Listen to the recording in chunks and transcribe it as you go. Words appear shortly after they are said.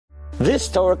This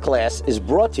Torah class is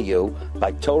brought to you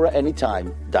by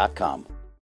TorahAnytime.com.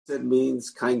 Chesed means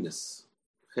kindness.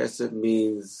 Chesed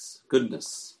means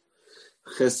goodness.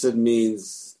 Chesed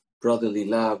means brotherly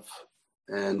love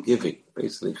and giving.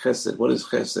 Basically, chesed. What is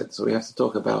chesed? So we have to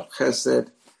talk about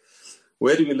chesed.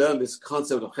 Where do we learn this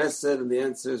concept of chesed? And the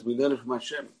answer is we learn it from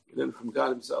Hashem. We learn it from God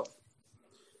Himself.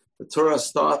 The Torah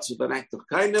starts with an act of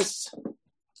kindness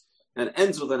and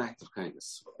ends with an act of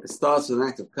kindness. It starts with an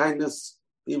act of kindness,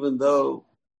 even though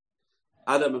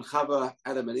Adam and Chava,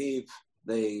 Adam and Eve,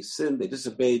 they sinned, they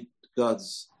disobeyed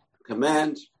God's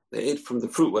command, they ate from the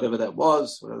fruit, whatever that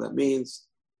was, whatever that means.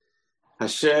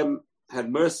 Hashem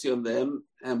had mercy on them,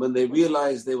 and when they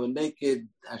realized they were naked,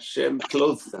 Hashem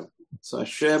clothed them. So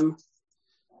Hashem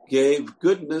gave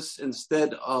goodness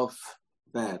instead of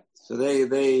bad. So they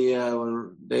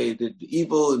did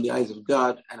evil in the eyes of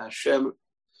God, and Hashem,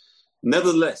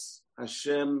 nevertheless,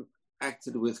 Hashem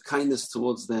acted with kindness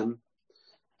towards them,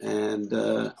 and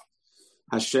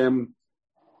Hashem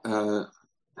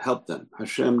helped them.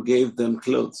 Hashem gave them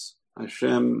clothes.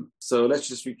 So let's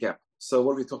just recap. So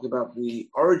what are we talking about? The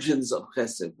origins of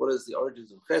Chesed. What is the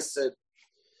origins of Chesed?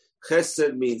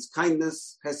 Chesed means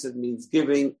kindness. Chesed means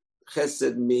giving.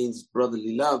 Chesed means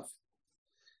brotherly love.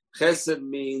 Chesed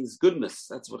means goodness.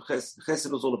 That's what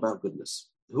Chesed was all about, goodness.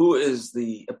 Who is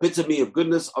the epitome of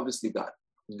goodness? Obviously God.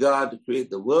 God created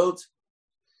the world.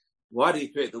 Why did He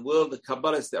create the world? The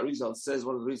Kabbalist, the Arizal says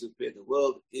one of the reasons He created the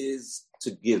world is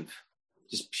to give,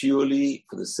 just purely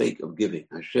for the sake of giving.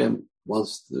 Hashem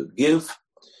wants to give.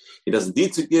 He doesn't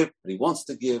need to give, but He wants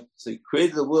to give. So He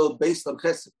created the world based on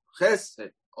Chesed. Chesed,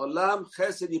 Olam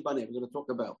Chesed Yibaneh, we're going to talk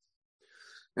about.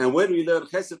 And where do we learn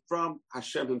Chesed from?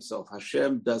 Hashem Himself.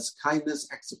 Hashem does kindness,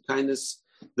 acts of kindness.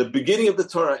 The beginning of the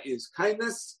Torah is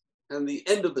kindness, and the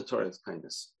end of the Torah is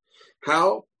kindness.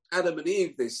 How? Adam and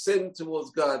Eve, they sinned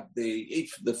towards God. They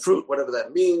ate the fruit, whatever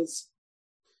that means.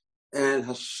 And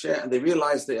they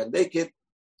realize they are naked,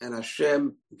 and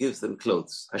Hashem gives them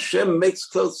clothes. Hashem makes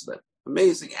clothes for them.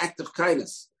 Amazing act of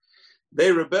kindness.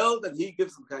 They rebelled, and He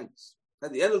gives them kindness.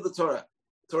 At the end of the Torah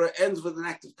ends with an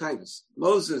act of kindness.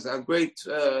 Moses, our great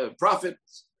prophet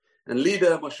and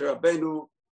leader, Moshe Rabbeinu,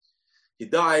 he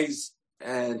dies,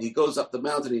 and he goes up the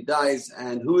mountain, he dies,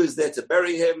 and who is there to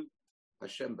bury him?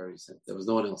 Hashem buries him. There was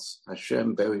no one else.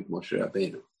 Hashem buried Moshe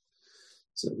Rabbeinu.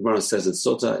 So the Gemara says in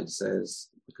Sota, it says,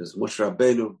 because Moshe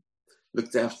Rabbeinu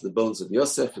looked after the bones of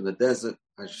Yosef in the desert,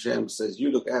 Hashem says,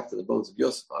 you look after the bones of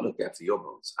Yosef, I'll look after your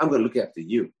bones. I'm going to look after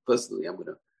you. Personally, I'm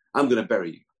going to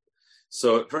bury you.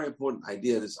 So a very important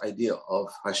idea, this idea of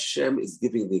Hashem is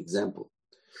giving the example.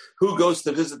 Who goes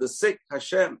to visit the sick?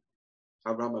 Hashem.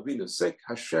 Avraham Avinu is sick.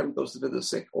 Hashem goes to visit the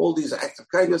sick. All these are acts of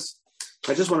kindness.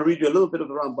 I just want to read you a little bit of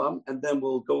the Rambam, and then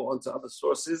we'll go on to other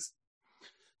sources.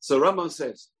 So Rambam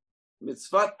says,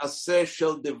 Mitzvat aseh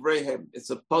shel divreihem. It's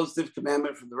a positive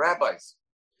commandment from the rabbis.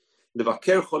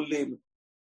 Levaker cholim,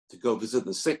 to go visit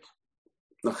the sick.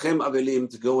 Nachem avelim,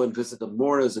 to go and visit the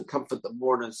mourners and comfort the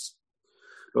mourners.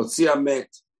 Rotzi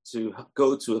amet, to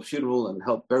go to a funeral and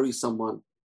help bury someone.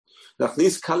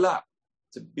 Lachnis kala,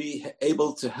 to be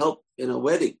able to help in a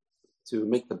wedding, to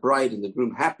make the bride and the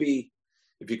groom happy.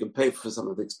 If you can pay for some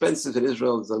of the expenses in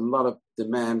Israel, there's a lot of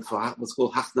demand for what's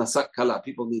called hachnasat kala.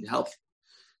 People need help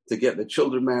to get their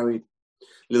children married.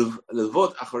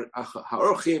 Lilvot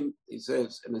ha'orchim, he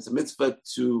says, and it's a mitzvah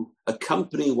to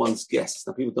accompany one's guests.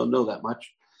 Now, people don't know that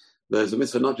much. There's a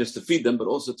mitzvah not just to feed them, but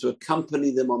also to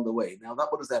accompany them on the way. Now,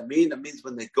 what does that mean? That means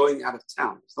when they're going out of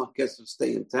town. It's not guests who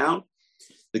stay in town.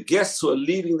 The guests who are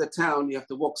leaving the town, you have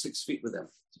to walk 6 feet with them,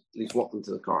 at least walk them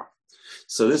to the car.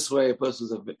 So this way, a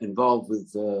person's involved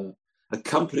with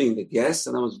accompanying the guests,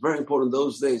 and that was very important in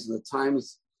those days, in the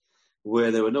times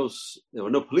where there were no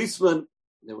policemen,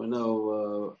 there was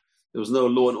no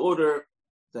law and order.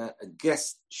 That a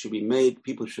guest should be made.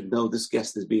 People should know this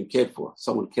guest is being cared for.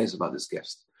 Someone cares about this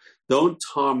guest. Don't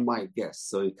harm my guest.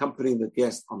 So accompanying the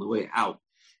guest on the way out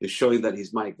is showing that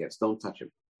he's my guest. Don't touch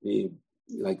him.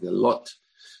 Like Lot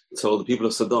told the people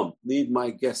of Sodom, leave my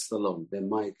guests alone. They're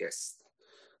my guests.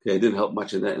 Okay, it didn't help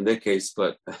much in their case,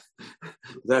 but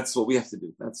that's what we have to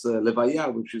do. That's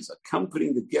levaya, which is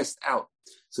accompanying the guest out.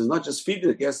 So it's not just feeding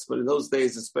the guests, but in those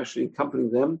days, especially accompanying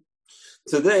them.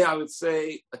 Today, I would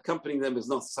say accompanying them is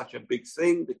not such a big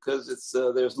thing because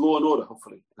there's law and order,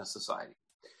 hopefully, in a society.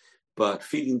 But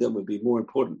feeding them would be more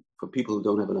important for people who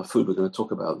don't have enough food. We're going to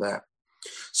talk about that.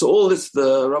 So all this,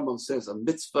 the Rambam says, a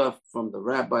mitzvah from the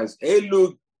rabbis,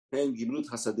 Elug and Gimlut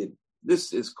Hasadim.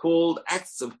 This is called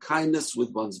acts of kindness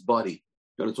with one's body.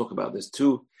 We're going to talk about this.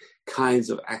 Two kinds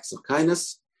of acts of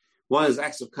kindness. One is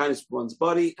acts of kindness with one's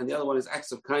body, and the other one is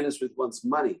acts of kindness with one's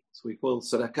money. So we call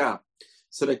tzedakah.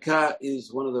 Tzedakah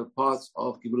is one of the parts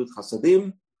of Gemilut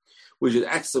Chasadim, which is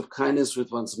acts of kindness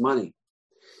with one's money.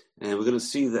 And we're going to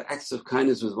see that acts of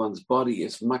kindness with one's body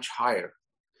is much higher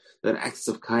than acts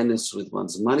of kindness with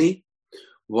one's money.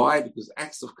 Why? Because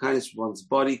acts of kindness with one's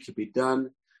body can be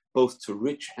done both to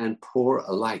rich and poor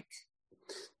alike.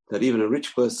 That even a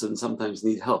rich person sometimes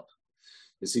needs help.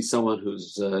 You see someone who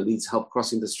needs help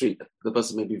crossing the street. The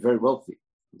person may be very wealthy,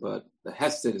 but the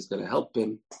hesed is going to help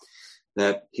him,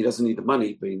 that he doesn't need the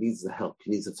money, but he needs the help.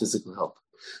 He needs the physical help.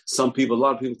 A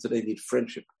lot of people today need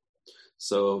friendship.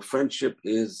 So friendship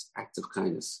is act of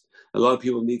kindness. A lot of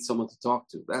people need someone to talk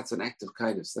to. That's an act of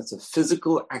kindness. That's a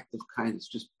physical act of kindness,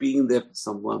 just being there for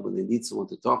someone when they need someone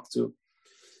to talk to.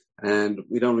 And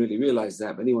we don't really realize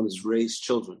that. But anyone who's raised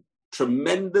children,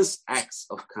 tremendous acts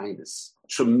of kindness.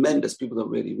 Tremendous. People don't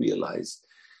really realize.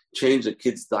 Change a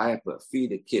kid's diaper,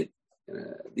 feed a kid.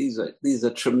 These are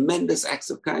tremendous acts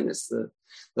of kindness.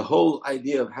 The whole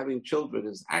idea of having children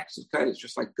is acts of kindness,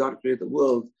 just like God created the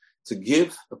world to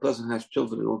give. A person has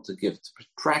children in order to give, to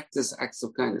practice acts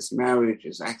of kindness. Marriage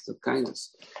is acts of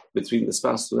kindness between the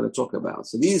spouses we're going to talk about.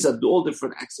 So these are all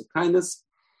different acts of kindness.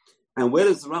 And where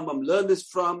does the Rambam learn this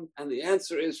from? And the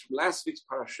answer is from last week's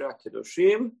Parasha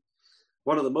Kedoshim,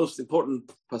 one of the most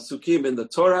important pasukim in the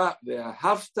Torah,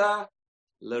 Ve'ahavta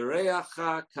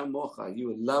l'reacha kamocha. You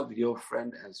will love your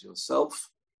friend as yourself.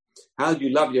 How do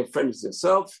you love your friend as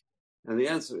yourself? And the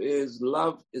answer is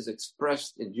love is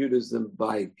expressed in Judaism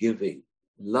by giving.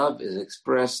 Love is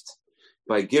expressed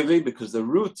by giving because the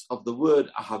root of the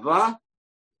word ahava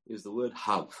is the word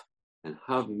hav. And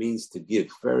hav means to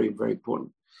give. Very, very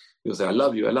important. People say, I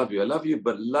love you, I love you, I love you.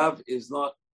 But love is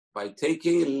not by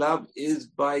taking. Love is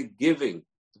by giving.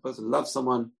 Supposed to love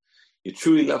someone, you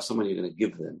truly love someone, you're going to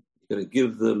give them. You're going to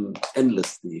give them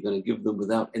endlessly. You're going to give them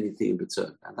without anything in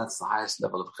return. And that's the highest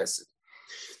level of chesed.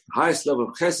 The highest level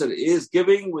of chesed is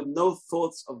giving with no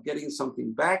thoughts of getting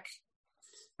something back.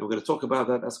 And we're going to talk about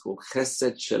that. That's called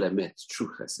chesed shel emet,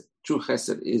 true chesed. True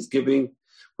chesed is giving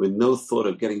with no thought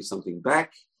of getting something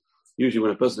back. Usually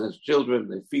when a person has children,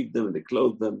 they feed them and they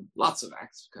clothe them. Lots of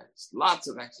acts of kindness. Lots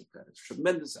of acts of kindness.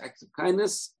 Tremendous acts of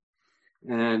kindness.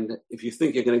 And if you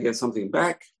think you're going to get something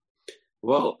back,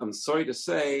 well, I'm sorry to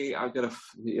say,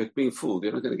 you're being fooled.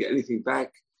 You're not going to get anything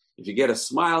back. If you get a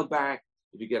smile back,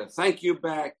 if you get a thank you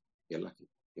back, you're lucky.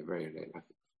 You're very, very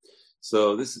lucky.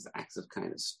 So this is acts of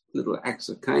kindness. Little acts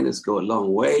of kindness go a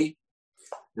long way.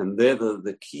 And they're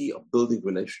the key of building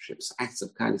relationships. Acts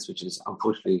of kindness, which is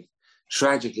unfortunately,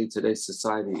 tragically, today's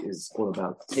society is all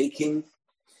about taking.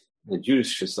 And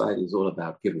Jewish society is all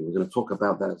about giving. We're going to talk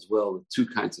about that as well with two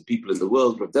kinds of people in the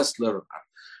world. Rav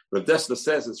Dessler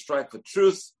says in Strike for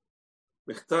Truth,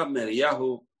 Michtav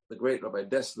Meriyahu, the great Rabbi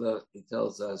Dessler, he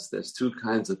tells us there's two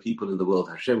kinds of people in the world.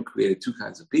 Hashem created two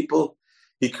kinds of people.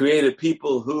 He created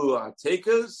people who are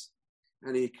takers,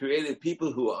 and he created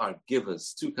people who are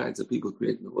givers. Two kinds of people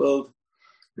created in the world.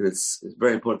 And it's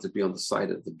very important to be on the side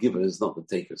of the givers, not the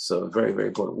takers. So very, very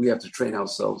important. We have to train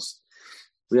ourselves.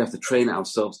 We have to train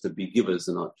ourselves to be givers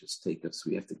and not just takers.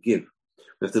 We have to give.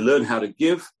 We have to learn how to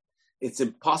give. It's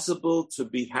impossible to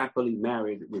be happily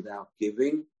married without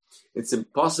giving. It's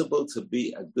impossible to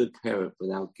be a good parent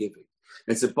without giving.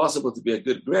 It's impossible to be a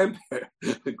good grandparent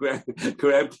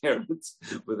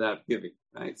without giving.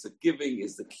 Right? So giving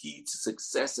is the key to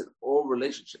success in all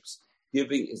relationships.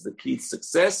 Giving is the key to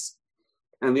success.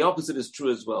 And the opposite is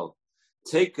true as well.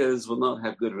 Takers will not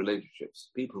have good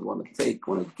relationships. People want to take,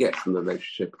 want to get from the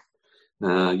relationship.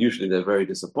 Usually they're very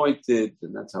disappointed,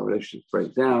 and that's how relationships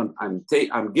break down. I'm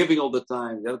giving all the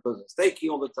time, the other person is taking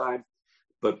all the time,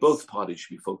 but both parties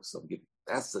should be focused on giving.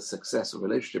 That's the success of a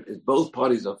relationship, is both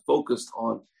parties are focused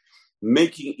on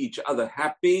making each other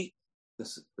happy, the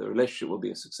relationship will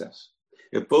be a success.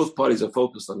 If both parties are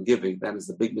focused on giving, that is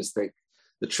the big mistake.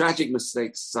 The tragic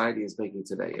mistake society is making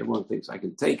today. Everyone thinks, I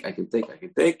can take.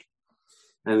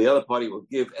 And the other party will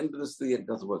give endlessly, and it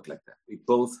doesn't work like that. We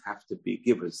both have to be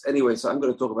givers. Anyway, so I'm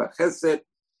going to talk about chesed.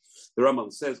 The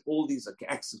Rambam says all these are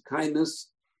acts of kindness,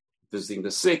 visiting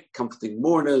the sick, comforting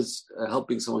mourners,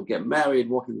 helping someone get married,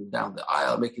 walking them down the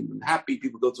aisle, making them happy.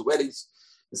 People go to weddings.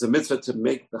 It's a mitzvah to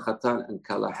make the chatan and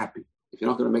kala happy. If you're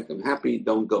not going to make them happy,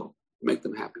 don't go. Make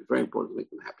them happy. Very important to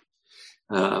make them happy.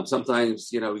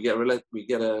 Sometimes, we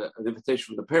get an invitation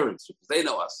from the parents because they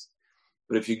know us.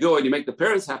 But if you go and you make the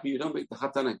parents happy, you don't make the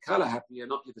chatan and kala happy, you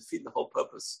defeat the whole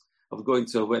purpose of going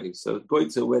to a wedding. So going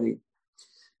to a wedding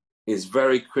is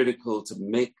very critical to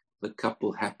make the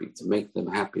couple happy, to make them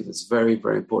happy. That's a very,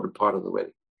 very important part of the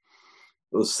wedding.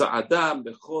 To help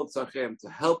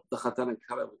the chatan and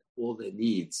kala with all their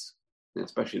needs. And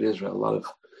especially in Israel, a lot of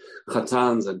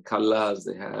chatans and kalas,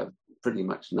 they have pretty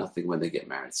much nothing when they get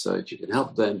married. So if you can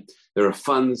help them, there are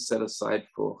funds set aside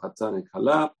for Chatan and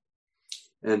Kala.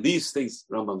 And these things,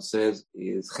 Rambam says,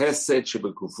 is chesed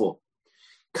shebegufo.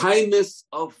 Kindness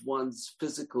of one's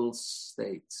physical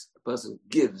state. A person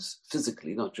gives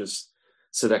physically, not just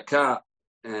tzedakah.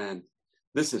 And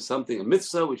this is something, a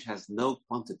mitzvah, which has no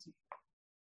quantity.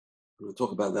 We'll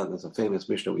talk about that. There's a famous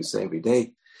Mishnah we say every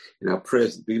day in our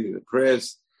prayers, the beginning of the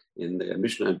prayers, in the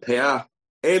Mishnah and Peah.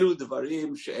 Elu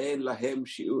devarim she'en lahem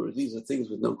shi'ur. These are things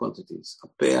with no quantities.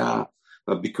 Peah,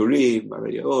 bikurim,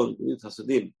 arayot, gemilut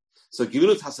hasadim. So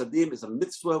gemilut hasadim is a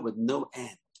mitzvah with no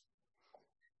end.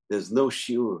 There's no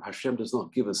shi'ur. Hashem does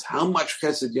not give us how much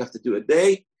chesed you have to do a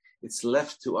day. It's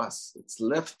left to us. It's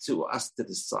left to us to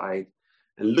decide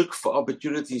and look for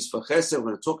opportunities for chesed. We're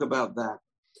going to talk about that.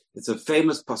 It's a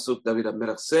famous pasuk David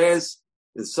HaMelech says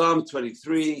in Psalm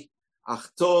 23,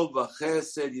 Achtov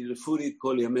v'chesed yilfuni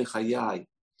kol yamei chayai.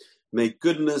 May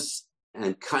goodness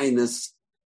and kindness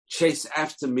chase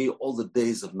after me all the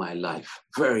days of my life.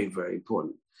 Very, very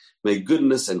important. May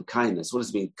goodness and kindness. What does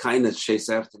it mean? Kindness chase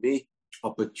after me?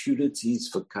 Opportunities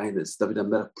for kindness. David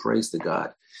HaMelech prays to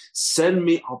God. Send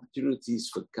me opportunities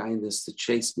for kindness to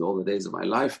chase me all the days of my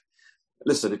life.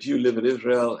 Listen, if you live in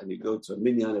Israel and you go to a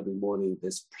minyan every morning,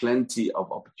 there's plenty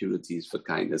of opportunities for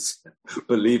kindness.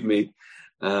 Believe me,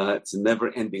 it's a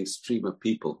never-ending stream of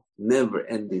people.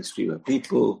 Never-ending stream of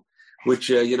people, which,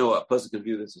 a person can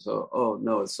view this as, oh,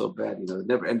 no, it's so bad.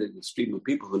 Never-ending stream of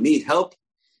people who need help.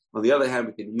 On the other hand,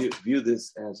 we can view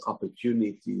this as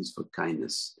opportunities for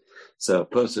kindness. So a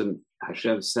person,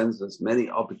 Hashem sends us many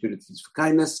opportunities for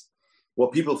kindness.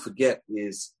 What people forget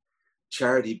is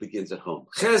charity begins at home.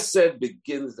 Chesed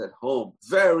begins at home.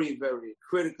 Very, very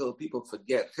critical. People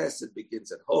forget chesed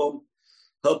begins at home.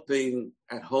 Helping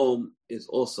at home is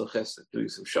also chesed. Doing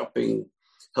some shopping,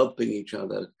 helping each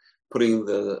other, putting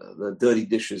the dirty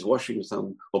dishes, washing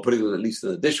some, or putting them at least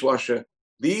in the dishwasher.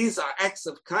 These are acts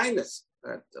of kindness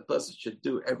that a person should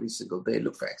do every single day.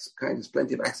 Look for acts of kindness,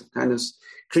 plenty of acts of kindness.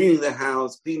 Cleaning the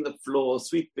house, cleaning the floor,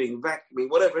 sweeping, vacuuming,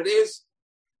 whatever it is.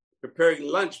 Preparing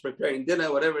lunch, preparing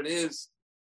dinner, whatever it is,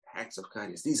 acts of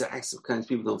kindness. These are acts of kindness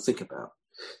people don't think about.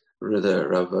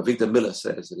 Rav Victor Miller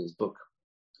says in his book,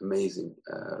 amazing,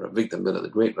 Rav Victor Miller, the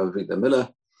great Rav Victor Miller.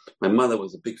 My mother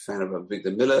was a big fan of Rav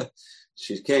Victor Miller.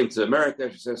 She came to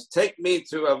America. She says, take me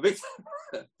to Rav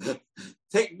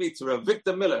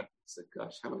Victor Miller. I said,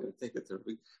 gosh, how am I going to take her to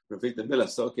Rav Victor Miller?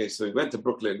 So we went to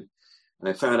Brooklyn, and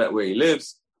I found out where he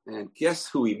lives. And guess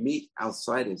who we meet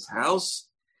outside his house?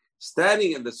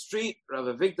 Standing in the street,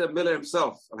 Rav Victor Miller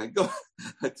himself. And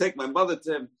I take my mother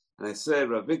to him, and I say,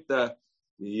 Rav Victor,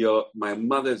 my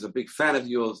mother is a big fan of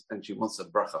yours, and she wants a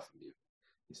bracha from you.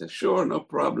 He said, sure, no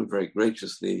problem. Very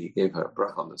graciously, he gave her a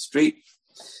bracha on the street.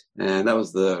 And that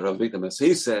was the Rav Victor Miller. So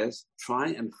he says, try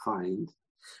and find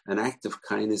an act of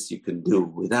kindness you can do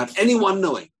without anyone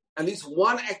knowing. At least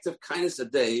one act of kindness a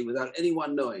day without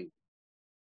anyone knowing.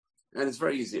 And it's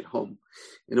very easy at home.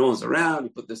 No one's around. You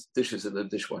put the dishes in the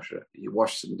dishwasher. You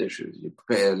wash some dishes. You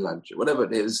prepare lunch. Whatever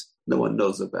it is, no one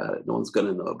knows about it. No one's going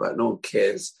to know about it. No one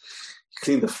cares. You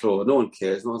clean the floor. No one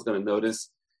cares. No one's going to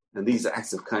notice. And these are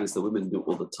acts of kindness that women do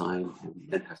all the time. And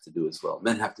men have to do as well.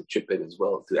 Men have to chip in as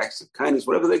well to acts of kindness,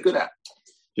 whatever they're good at.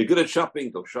 If you're good at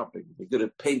shopping, go shopping. If you're good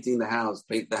at painting the house,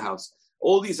 paint the house.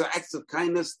 All these are acts of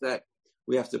kindness that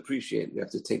we have to appreciate. We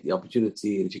have to take the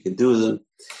opportunity, and if you can do them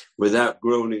without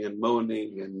groaning and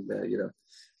moaning, and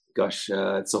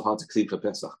it's so hard to clean for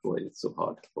Pesach, boy. It's so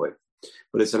hard, boy.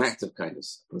 But it's an act of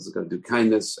kindness. A person's going to do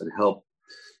kindness and help,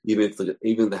 even if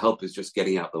the help is just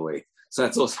getting out the way. So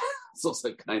it's also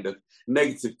a kind of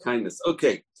negative kindness.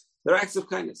 Okay, there are acts of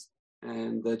kindness,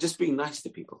 and just being nice to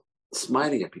people,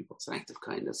 smiling at people. It's an act of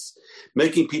kindness.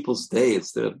 Making people's day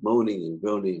instead of moaning and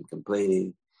groaning and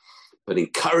complaining, but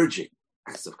encouraging.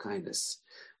 Acts of kindness.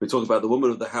 We talk about the woman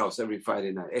of the house every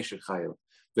Friday night. Eshet Chayil.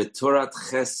 V'torat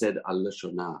chesed al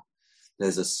lashona.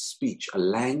 There's a speech, a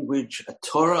language, a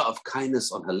Torah of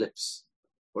kindness on her lips.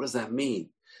 What does that mean?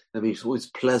 That means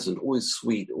always pleasant, always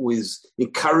sweet, always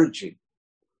encouraging.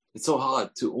 It's so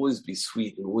hard to always be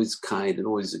sweet and always kind and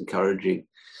always encouraging.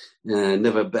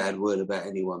 Never a bad word about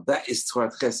anyone. That is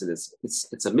Torah chesed.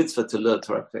 It's a mitzvah to learn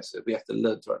Torah chesed. We have to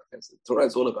learn Torah chesed. Torah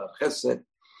is all about chesed.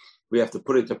 We have to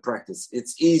put it to practice.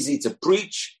 It's easy to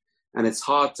preach, and it's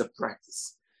hard to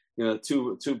practice.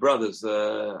 Two brothers,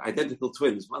 identical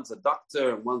twins. One's a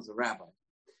doctor and one's a rabbi.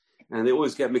 And they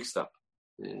always get mixed up.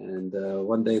 And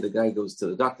one day the guy goes to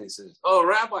the doctor and says, oh,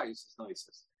 rabbi. He says, no, he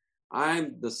says,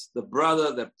 I'm the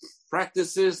brother that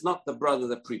practices, not the brother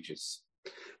that preaches.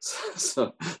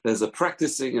 So there's a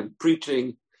practicing and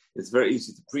preaching. It's very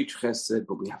easy to preach chesed,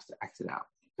 but we have to act it out.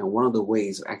 And one of the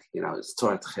ways of acting it out is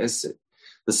Torah Chesed.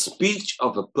 The speech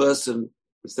of a person,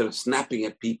 instead of snapping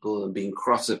at people and being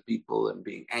cross at people and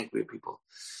being angry at people,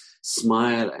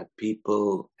 smile at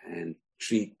people and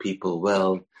treat people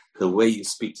well. The way you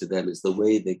speak to them is the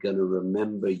way they're going to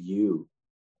remember you.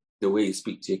 The way you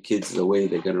speak to your kids is the way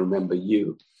they're going to remember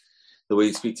you. The way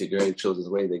you speak to your grandchildren is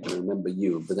the way they're going to remember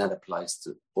you. But that applies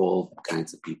to all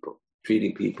kinds of people.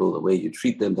 Treating people, the way you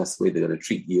treat them, that's the way they're going to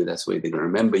treat you. That's the way they're going to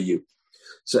remember you.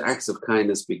 So acts of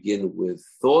kindness begin with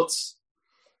thoughts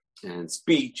and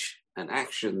speech and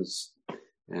actions.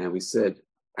 And we said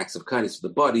acts of kindness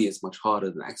with the body is much harder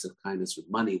than acts of kindness with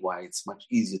money. Why? It's much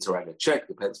easier to write a check.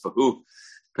 Depends for who.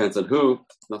 Depends on who.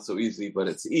 Not so easy, but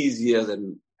it's easier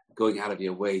than going out of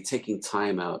your way, taking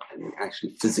time out and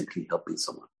actually physically helping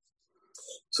someone.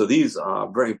 So these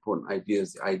are very important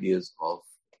ideas, the ideas of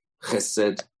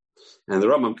chesed. And the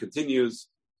Rambam continues.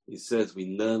 He says,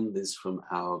 we learn this from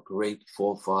our great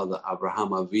forefather, Abraham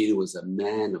Avinu was a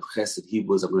man of chesed. He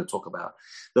was, I'm going to talk about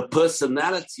the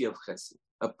personality of chesed.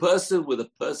 A person with a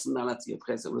personality of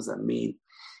chesed, what does that mean?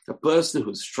 A person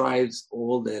who strives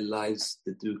all their lives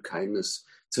to do kindness,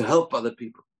 to help other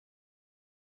people.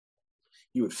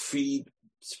 He would feed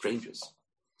strangers.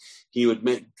 He would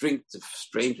make drink to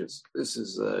strangers. This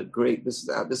is great. This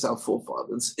is our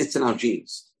forefathers. It's in our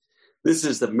genes. This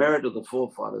is the merit of the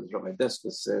forefathers. Rabbi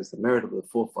Dessler says the merit of the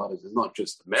forefathers is not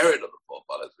just the merit of the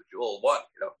forefathers, which you all want,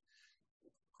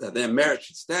 that their merit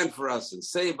should stand for us and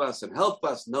save us and help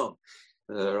us. No.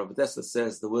 Rabbi Dessler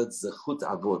says the word zachut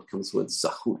avod comes with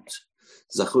zachut.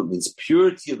 Zachut means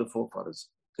purity of the forefathers.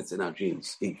 It's in our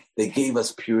genes. They gave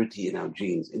us purity in our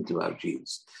genes, into our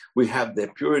genes. We have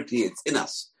their purity. It's in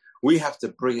us. We have to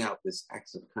bring out this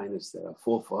acts of kindness that our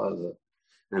forefather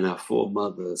and our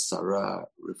foremother, Sarah,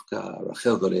 Rivka,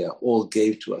 Rachel, Goleah, all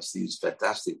gave to us these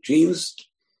fantastic genes,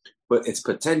 but it's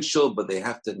potential, but they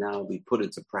have to now be put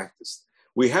into practice.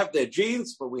 We have their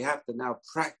genes, but we have to now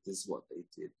practice what they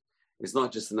did. It's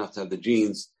not just enough to have the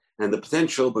genes and the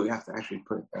potential, but we have to actually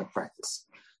put it in practice.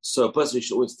 So a person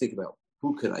should always think about,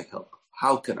 who can I help?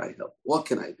 How can I help? What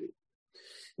can I do?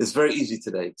 It's very easy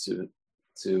today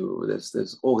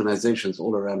there's organizations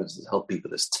all around us that help people.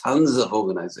 There's tons of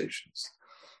organizations.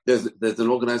 There's an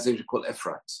organization called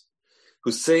Efrat,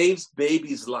 who saves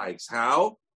babies' lives.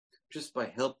 How? Just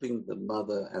by helping the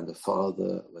mother and the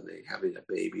father when they're having a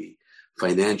baby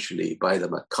financially, buy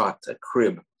them a cot, a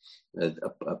crib,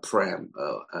 a pram,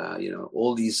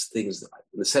 all these things,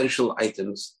 essential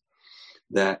items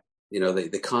that,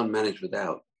 they can't manage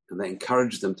without, and they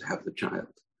encourage them to have the child.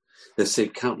 They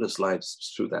save countless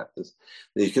lives through that.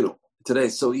 Today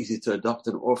it's so easy to adopt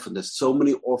an orphan. There's so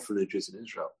many orphanages in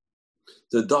Israel.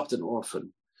 To adopt an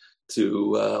orphan,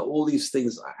 to all these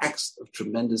things are acts of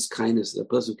tremendous kindness that a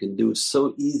person can do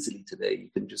so easily today. You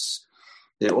can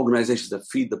there are organizations that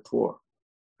feed the poor,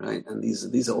 right? And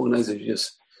these are organizations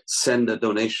just send a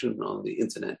donation on the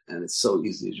internet, and it's so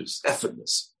easy, just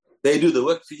effortless. They do the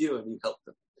work for you, and you help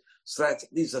them. So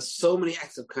these are so many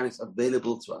acts of kindness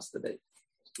available to us today.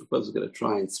 A person's going to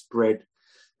try and spread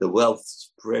the wealth,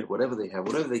 spread whatever they have,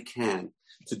 whatever they can,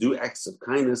 to do acts of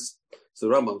kindness. So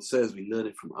Rambam says we learn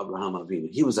it from Abraham Avinu.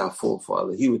 He was our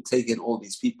forefather. He would take in all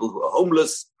these people who are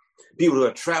homeless, people who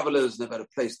are travelers, never had a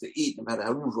place to eat, never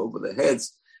had a roof over their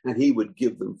heads, and he would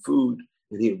give them food,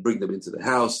 and he would bring them into the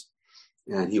house,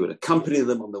 and he would accompany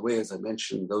them on the way. As I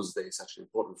mentioned, those days, such an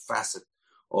important facet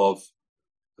of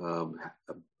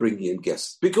bringing in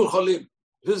guests. Bikur Cholim,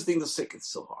 visiting the sick,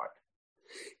 it's so hard.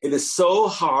 It is so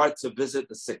hard to visit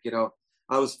the sick.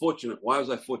 I was fortunate. Why was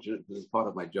I fortunate? Because it's part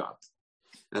of my job.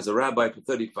 As a rabbi for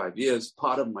 35 years,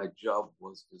 part of my job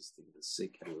was visiting the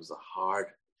sick, and it was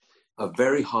a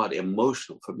very hard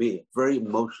emotional, for me, very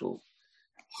emotional,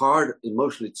 hard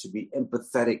emotionally to be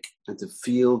empathetic and to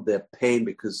feel their pain,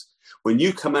 because when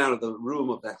you come out of the room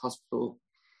of that hospital,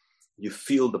 you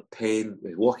feel the pain,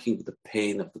 you're walking with the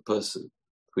pain of the person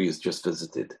who you've just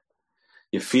visited.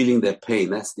 You're feeling their pain.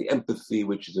 That's the empathy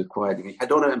which is required. If you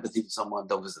don't have empathy for someone,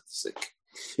 don't visit the sick.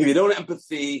 If you don't have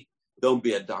empathy, don't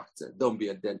be a doctor. Don't be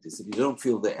a dentist. If you don't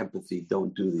feel the empathy,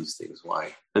 don't do these things.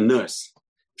 Why? A nurse.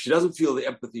 If she doesn't feel the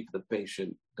empathy for the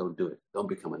patient, don't do it. Don't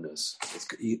become a nurse.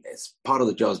 It's part of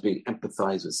the job is being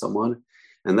empathize with someone.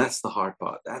 And that's the hard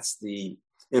part. That's the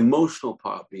emotional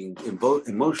part, being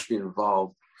emotionally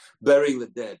involved, burying the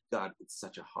dead. God, it's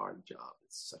such a hard job.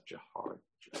 It's such a hard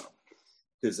job.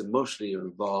 Because emotionally you're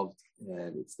involved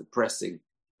and it's depressing.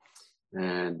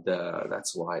 And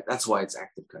that's why it's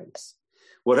active kindness.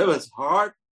 Whatever's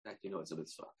hard, it's a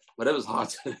mitzvah. Whatever's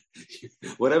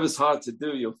hard to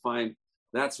do, you'll find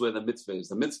That's where the mitzvah is.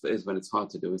 The mitzvah is when it's hard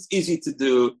to do. It's easy to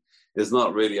do. It's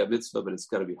not really a mitzvah, but it's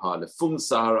got to be hard.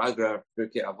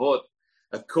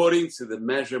 According to the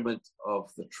measurement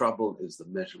of the trouble is the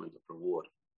measurement of reward.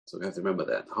 So we have to remember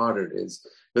that. The harder it is,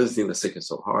 visiting the sick is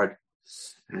so hard.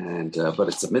 And but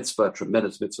it's a mitzvah, a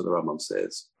tremendous mitzvah, the Rambam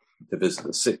says, to visit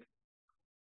the sick.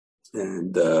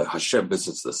 And Hashem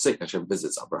visits the sick. Hashem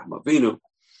visits Abraham Avinu.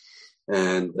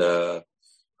 And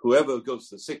whoever goes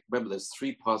to the sick, remember there's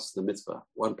three parts to the mitzvah.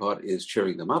 One part is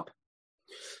cheering them up.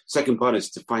 Second part is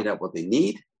to find out what they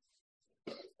need.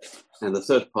 And the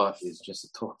third part is just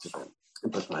to talk to them,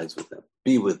 empathize with them,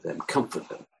 be with them, comfort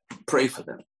them, pray for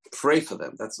them. Pray for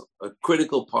them. That's a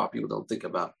critical part people don't think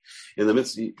about. In the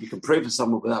midst, you can pray for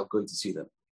someone without going to see them.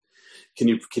 Can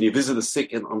you visit the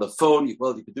sick on the phone?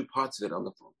 Well, you can do parts of it on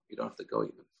the phone. You don't have to go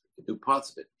even. You can do parts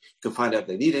of it. You can find out if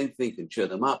they need anything. You can cheer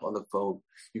them up on the phone.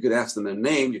 You can ask them their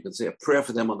name. You can say a prayer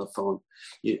for them on the phone.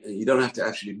 You don't have to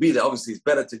actually be there. Obviously, it's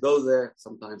better to go there.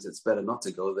 Sometimes it's better not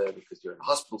to go there because you're in a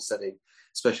hospital setting,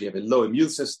 especially if you have a low immune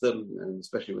system, and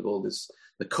especially with all this,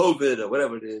 the COVID or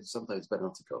whatever it is, sometimes it's better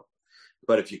not to go.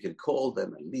 But if you can call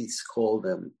them, at least call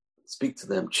them, speak to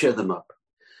them, cheer them up.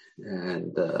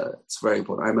 And it's very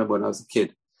important. I remember when I was a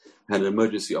kid, I had an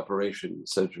emergency operation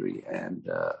surgery, and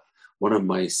one of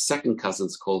my second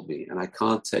cousins called me, and I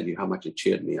can't tell you how much it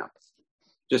cheered me up.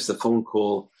 Just a phone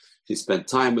call. She spent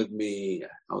time with me.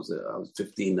 I was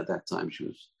 15 at that time.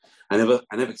 I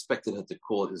never expected her to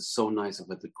call. It was so nice of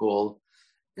her to call.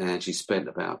 And she spent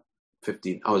about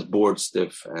 15. I was bored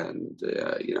stiff, and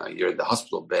you're in the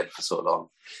hospital bed for so long,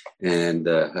 and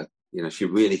she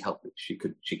really helped me.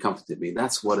 She comforted me.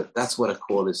 That's what a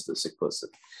call is to a sick person.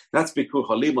 That's Bikur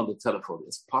Halim on the telephone.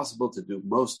 It's possible to do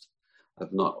most,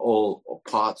 if not all, or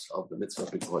parts of the mitzvah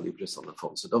Bikur Halim just on the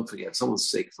phone. So don't forget, if someone's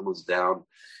sick, someone's down,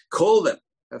 call them.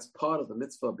 That's part of the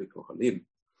mitzvah Bikur Halim,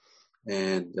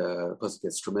 and the person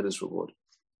gets tremendous reward.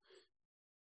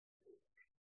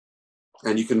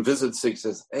 And you can visit the sick,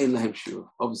 says, Ein Lahem Shiur.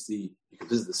 Obviously, you can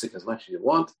visit the sick as much as you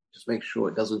want. Just make sure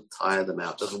it doesn't tire them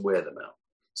out, doesn't wear them out.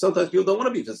 Sometimes people don't want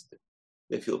to be visited.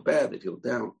 They feel bad, they feel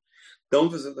down.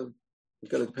 Don't visit them. It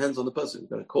depends on the person.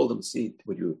 You've got to call them and see,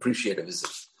 would you appreciate a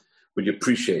visit? Would you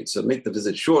appreciate? So make the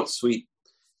visit short, sweet.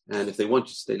 And if they want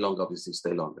you to stay longer, obviously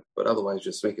stay longer. But otherwise,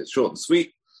 just make it short and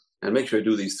sweet. And make sure you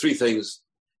do these three things.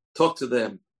 Talk to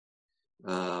them,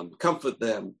 comfort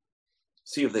them,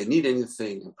 see if they need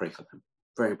anything, and pray for them.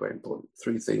 Very, very important.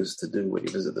 Three things to do when you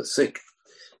visit the sick.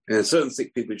 And certain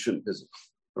sick people you shouldn't visit.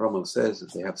 The Rambam says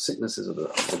if they have sicknesses of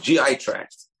the GI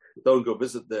tract, don't go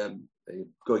visit them. They're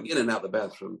going in and out the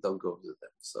bathroom, don't go visit them.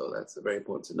 So that's very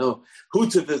important to know. Who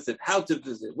to visit, how to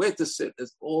visit, where to sit.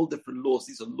 There's all different laws.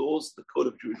 These are laws the Code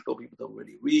of Jewish Law people don't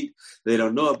really read. They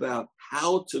don't know about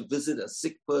how to visit a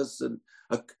sick person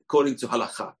according to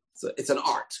halakha. So it's an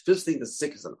art. Visiting the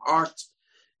sick is an art.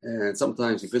 And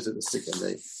sometimes you visit the sick and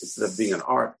instead of being an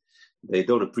art, they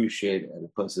don't appreciate it, and the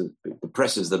person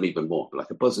depresses them even more.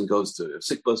 Like a person goes to a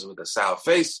sick person with a sour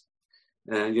face,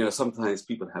 and sometimes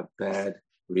people have bad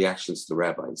reactions to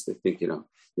rabbis. They think you're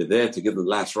there to give them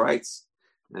last rites,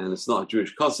 and it's not a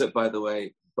Jewish concept, by the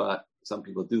way. But some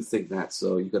people do think that,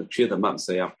 so you've got to cheer them up and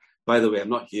say, "By the way, I'm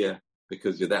not here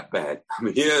because you're that bad.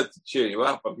 I'm here to cheer you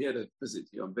up. I'm here to visit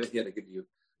you. I'm here to give you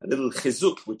a little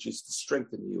chizuk, which is to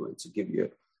strengthen you and to give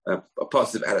you a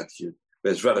positive attitude."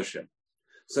 Be'ezrat Hashem.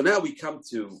 So now we come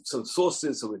to some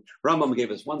sources. So Rambam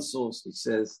gave us one source. He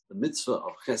says the mitzvah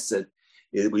of chesed.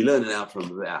 We learn it out from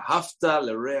Hafta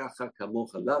l'reacha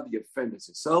kamocha. Love your friend as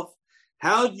yourself.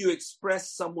 How do you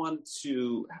express someone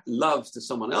to love to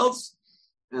someone else?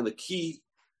 And the key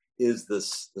is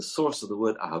this: the source of the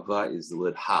word ahava is the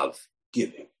word hav,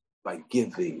 giving. By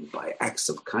giving, by acts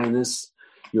of kindness,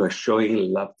 you are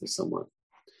showing love to someone.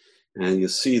 And you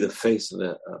see the face of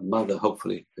a mother,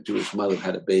 hopefully a Jewish mother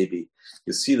had a baby.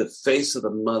 You see the face of the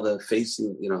mother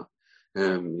facing,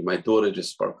 my daughter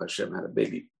just, Baruch Hashem, had a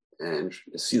baby. And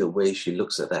you see the way she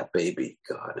looks at that baby.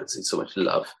 God, I've seen so much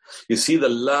love. You see the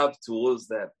love towards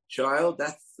that child.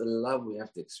 That's the love we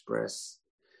have to express,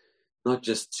 not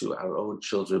just to our own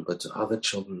children, but to other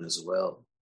children as well.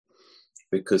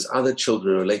 Because other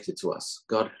children are related to us.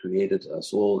 God created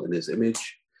us all in his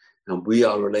image. And we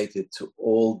are related to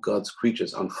all God's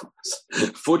creatures.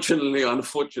 Fortunately,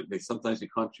 unfortunately, sometimes you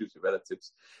can't choose your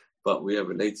relatives, but we are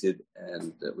related,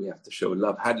 and we have to show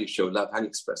love. How do you show love? How do you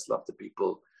express love to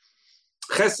people?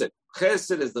 Chesed.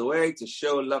 Chesed is the way to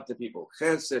show love to people.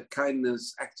 Chesed,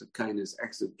 kindness, acts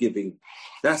of giving.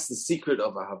 That's the secret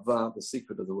of ahava, the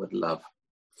secret of the word love.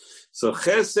 So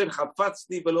chesed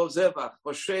chafatzti belo zevach.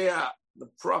 Hosea, the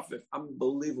prophet,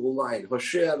 unbelievable line.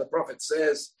 Hosea, the prophet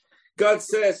says, God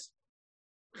says,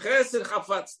 Chesed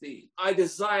chafatzti. I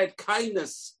desired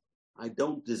kindness. I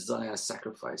don't desire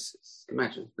sacrifices.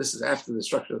 Imagine, this is after the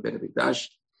destruction of Beit HaMikdash.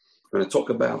 We're going to talk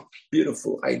about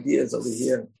beautiful ideas over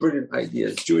here, brilliant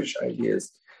ideas, Jewish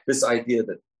ideas. This idea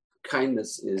that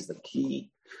kindness is the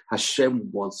key. Hashem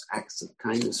wants acts of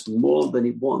kindness more than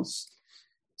he wants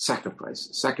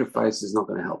sacrifices. Sacrifice is not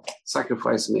going to help.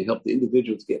 Sacrifice may help the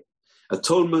individual to get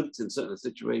atonement in certain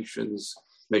situations,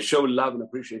 may show love and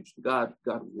appreciation to God.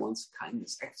 God wants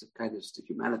kindness, acts of kindness to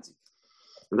humanity.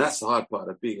 And that's the hard part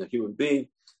of being a human being,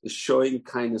 is showing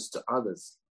kindness to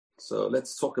others. So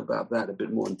let's talk about that a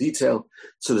bit more in detail.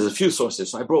 So there's a few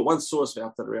sources. So I brought one source,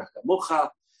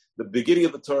 the beginning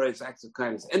of the Torah is acts of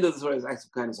kindness. End of the Torah is acts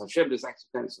of kindness. Hashem is acts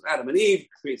of kindness with Adam and Eve,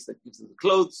 creates that, gives them the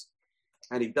clothes.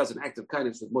 And he does an act of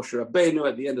kindness with Moshe Rabbeinu.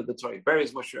 At the end of the Torah, he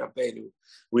buries Moshe Rabbeinu.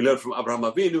 We learn from Abraham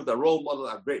Avinu, the role model,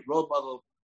 our great role model.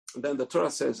 And then the Torah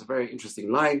says a very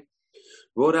interesting line.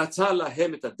 He tells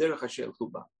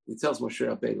Moshe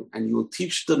Rabbeinu, and you will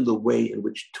teach them the way in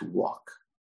which to walk.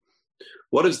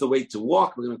 What is the way to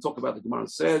walk? We're going to talk about, the Gemara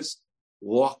says,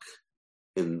 walk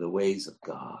in the ways of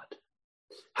God.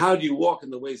 How do you walk in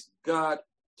the ways of God?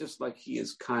 Just like he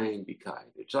is kind, be kind.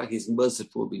 Just like he's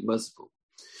merciful, be merciful.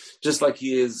 Just like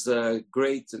he is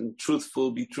great and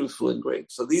truthful, be truthful and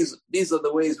great. So these are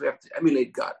the ways we have to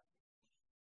emulate God.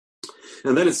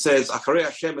 And then it says, Acharei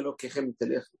Hashem Elokechem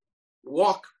telechu.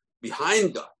 Walk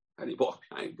behind God. How do you walk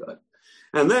behind God?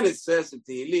 And then it says in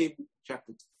Tehillim,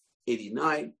 chapter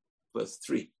 89, verse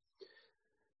 3.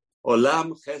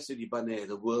 Olam chesed yibaneh.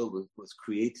 The world was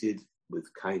created with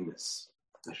kindness.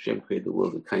 Hashem created the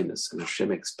world with kindness, and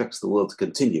Hashem expects the world to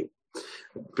continue.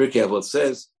 Pirkei Avot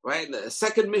says, right, in the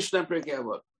second Mishnah in Pirkei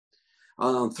Avot,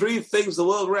 on three things the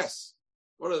world rests.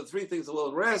 What are the three things the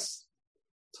world rests?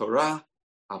 Torah,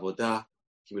 Avodah,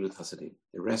 Gemilut Chasadim.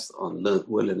 It rests on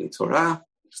learning Torah.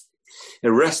 It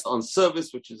rests on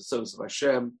service, which is the service of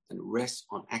Hashem, and it rests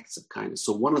on acts of kindness.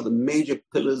 So one of the major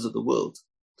pillars of the world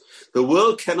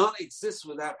cannot exist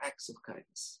without acts of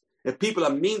kindness. If people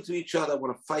are mean to each other,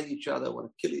 want to fight each other, want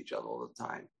to kill each other all the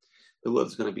time, the world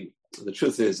is going to be, the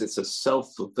truth is, it's a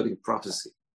self-fulfilling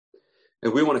prophecy.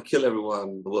 If we want to kill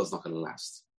everyone, the world's not going to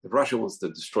last. If Russia wants to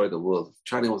destroy the world, if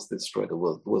China wants to destroy the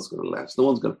world's going to last.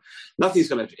 Nothing's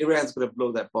going to, Iran's going to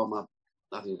blow that bomb up,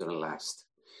 nothing's going to last.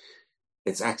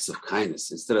 It's acts of kindness.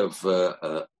 Instead of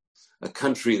a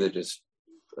country that just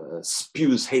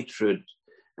spews hatred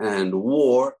and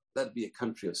war, that'd be a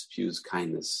country that spews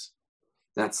kindness.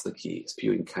 That's the key,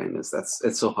 spewing kindness.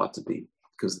 It's so hard to be,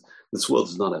 because this world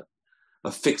is not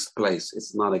a fixed place.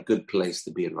 It's not a good place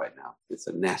to be in right now. It's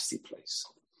a nasty place.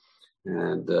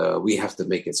 And we have to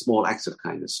make it small acts of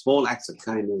kindness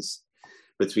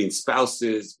between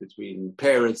spouses, between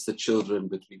parents to children,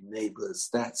 between neighbors.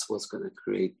 That's what's going to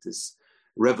create this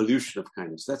revolution of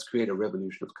kindness. Let's create a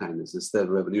revolution of kindness instead of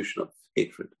a revolution of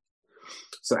hatred.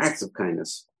 So acts of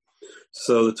kindness.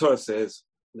 So the Torah says,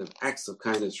 the acts of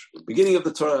kindness, the beginning of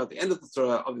the Torah, the end of the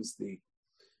Torah, obviously,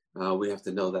 we have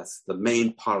to know that's the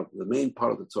main part. The main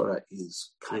part of the Torah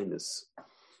is kindness.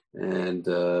 And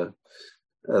the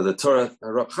Torah,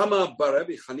 Rab Chama bar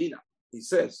Rabbi Chanina, he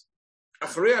says,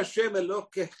 Acharei Hashem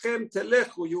Elokechem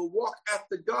telechu, you walk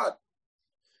after God.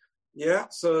 Yeah,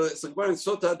 so it's like in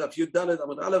Sota, Daf Yud Daled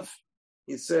Amud Aleph,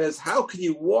 he says, how can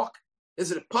you walk?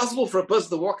 Is it possible for a person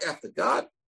to walk after God?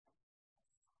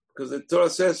 Because the Torah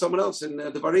says, someone else in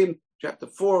Devarim, chapter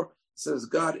 4, says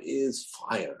God is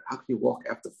fire. How can you walk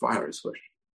after fire is question.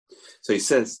 So he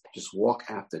says, just walk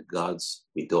after God's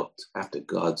midot, after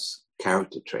God's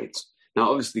character traits. Now,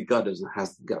 obviously, God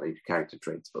hasn't got any character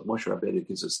traits, but Moshe Rabbeinu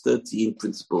gives us 13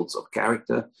 principles of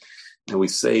character. And we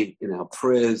say in our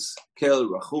prayers, Kel,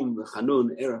 Rachum,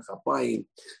 V'chanun, Erech Abayim.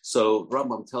 So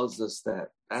Rambam tells us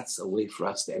that that's a way for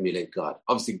us to emulate God.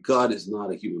 Obviously, God is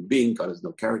not a human being. God has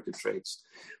no character traits.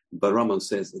 But Rambam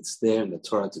says it's there in the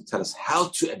Torah to tell us how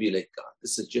to emulate God.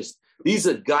 These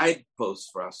are guideposts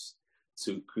for us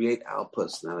to create our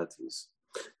personalities.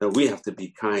 Now we have to be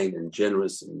kind and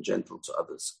generous and gentle to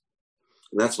others.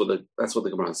 And that's what the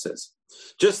Gemara says.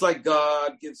 Just like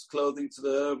God gives clothing to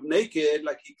the naked,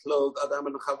 like he clothed Adam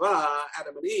and Chava,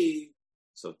 Adam and Eve,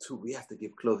 so too we have to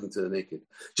give clothing to the naked.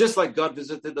 Just like God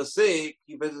visited the sick,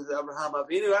 he visited Abraham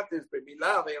Avinu after his baby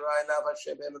love,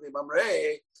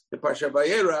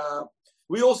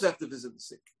 we also have to visit the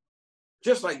sick.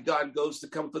 Just like God goes to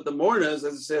comfort the mourners,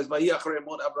 as it says, Abraham,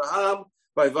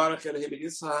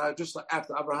 just like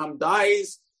after Abraham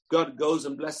dies, God goes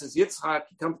and blesses Yitzchak,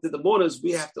 he comforted the mourners,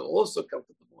 we have to also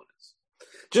comfort the mourners.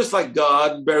 Just like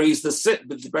God buries the sick,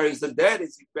 buries the dead,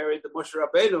 as he buried the Moshe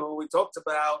Rabbeinu, we talked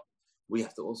about, we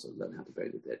have to also learn how to bury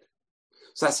the dead.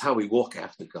 So that's how we walk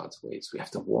after God's ways. We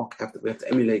have to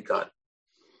emulate God.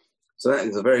 So that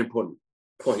is a very important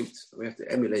point. We have to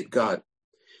emulate God.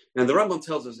 And the Rambam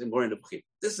tells us in Moreh Nevuchim,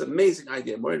 this is an amazing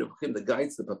idea. Moreh Nevuchim, the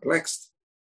guides, the perplexed.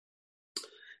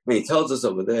 And he tells us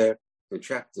over there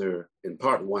in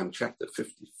part 1, chapter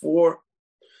 54,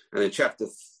 and in chapter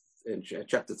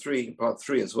 3, in part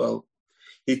 3 as well,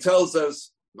 he tells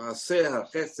us,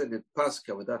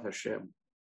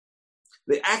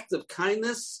 the act of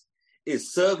kindness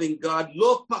is serving God,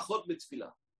 lo pachot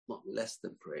mitzvila, not less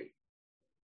than praying.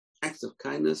 Acts of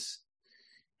kindness.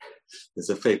 There's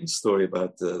a famous story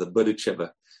about the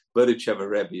Berdichever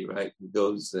Rebbe, right? He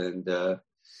goes and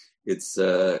it's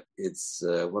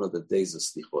one of the days of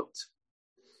Slichot.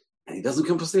 And he doesn't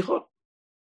come for Slichot.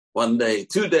 1 day,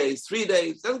 2 days, 3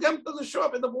 days, doesn't show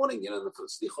up in the morning. The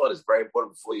Slichot is very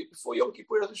important before Yom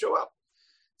Kippur, doesn't show up.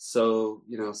 So,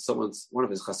 one of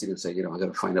his Hasidim said, I got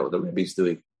to find out what the Rebbe's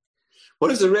doing.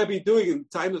 What is the Rebbe doing in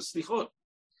time of Slichot?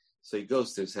 So he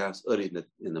goes to his house early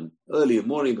in the early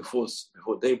morning before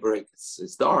daybreak.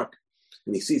 It's dark,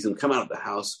 and he sees him come out of the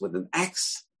house with an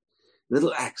axe,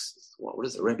 little axe. What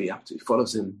is the Rebbe up to? He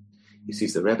follows him. He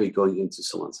sees the Rebbe going into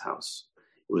someone's house.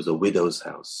 It was a widow's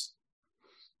house.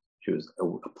 She was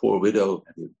a poor widow,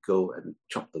 and he'd go and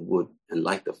chop the wood and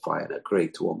light the fire in a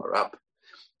grate to warm her up.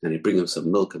 And he'd bring him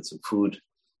some milk and some food.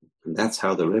 And that's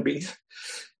how the Rebbe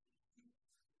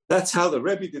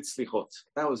did slichot.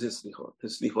 That was his slichot.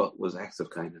 His slichot was acts of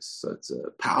kindness. So it's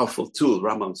a powerful tool.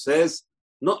 Rambam says,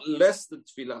 not less than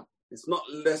tefillah. It's not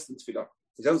less than tefillah.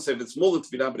 He doesn't say if it's more than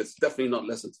tefillah, but it's definitely not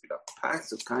less than tefillah.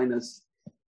 Acts of kindness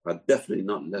are definitely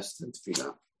not less than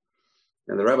tefillah.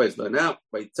 And the rabbis learn out,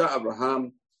 Vayita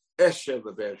Abraham Eshel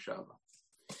v'Be'er Shava.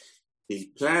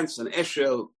 He plants an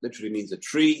eshel, literally means a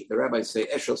tree. The rabbis say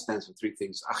eshel stands for 3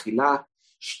 things: achila,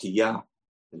 shtiyah,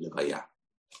 and levaya.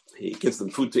 He gives them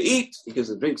food to eat, he gives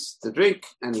them drinks to drink,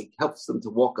 and he helps them to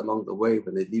walk along the way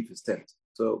when they leave his tent.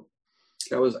 So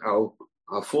that was our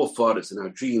forefathers and our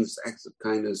genes. Acts of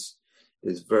kindness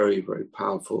is very, very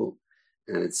powerful,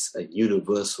 and it's a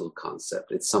universal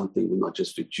concept. It's something not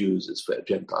just for Jews, it's for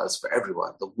Gentiles, for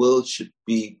everyone. The world should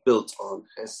be built on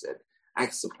chesed,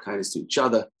 acts of kindness to each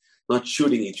other, not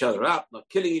shooting each other up, not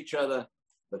killing each other,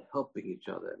 but helping each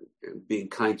other and being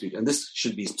kind to each other. And this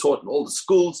should be taught in all the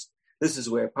schools. This is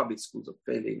where public schools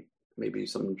are failing. Maybe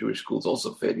some Jewish schools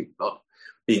also failing, not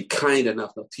being kind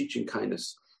enough, not teaching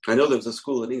kindness. I know there was a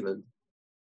school in England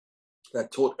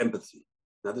that taught empathy.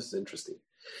 Now, this is interesting.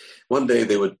 One day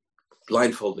they would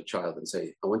blindfold the child and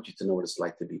say, I want you to know what it's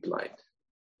like to be blind.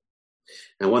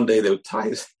 And one day they would tie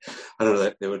his,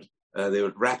 they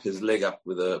would wrap his leg up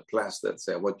with a plaster and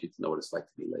say, I want you to know what it's like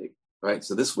to be lame. Right?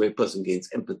 So this way a person gains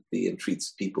empathy and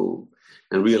treats people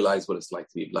and realize what it's like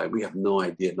to be blind. We have no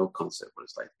idea, no concept what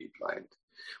it's like to be blind.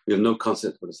 We have no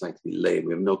concept what it's like to be lame.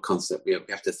 We have no concept. We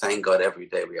have to thank God every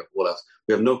day. We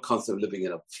have no concept of living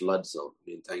in a flood zone.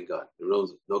 Thank God.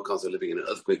 No concept of living in an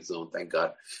earthquake zone. Thank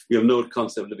God. We have no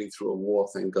concept of living through a war.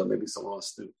 Thank God. Maybe some of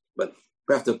us do. But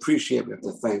we have to appreciate, we have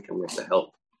to thank, and we have to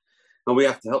help. And we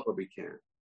have to help where we can.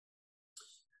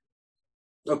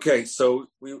 Okay, so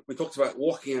we talked about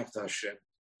walking after Hashem.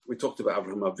 We talked about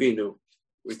Avraham Avinu.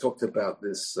 We talked about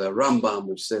this Rambam,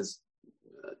 which says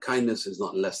kindness is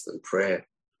not less than prayer.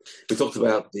 We talked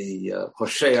about the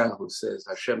Hosea, who says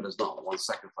Hashem does not want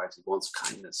sacrifice, he wants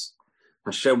kindness.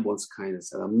 Hashem wants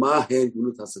kindness.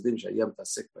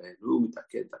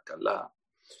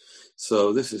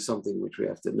 So this is something which we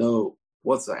have to know.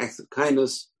 What's the act of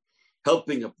kindness?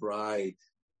 Helping a bride,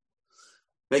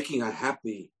 making her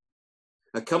happy,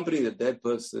 accompanying a dead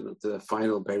person to the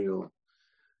final burial,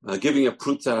 giving a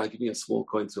pruta, giving a small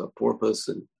coin to a poor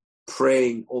person,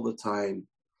 praying all the time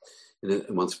in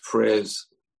one's prayers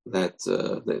that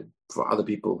for other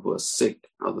people who are sick,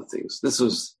 other things.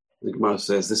 The Gemara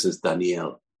says, this is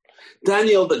Daniel.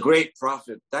 Daniel, the great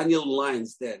prophet, Daniel,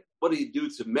 lion's den. What did he do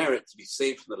to merit to be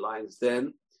saved from the lion's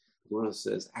den? The Gemara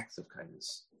says, acts of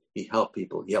kindness. He helped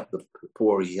people. He helped the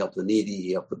poor. He helped the needy.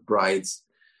 He helped the brides.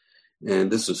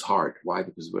 And this was hard. Why?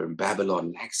 Because we're in Babylon,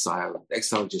 in exile. The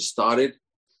exile just started.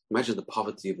 Imagine the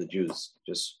poverty of the Jews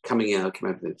just coming out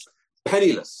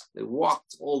penniless. They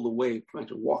walked all the way,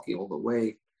 imagine walking all the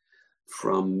way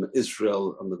from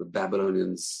Israel under the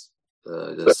Babylonians,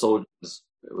 the soldiers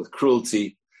with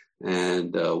cruelty,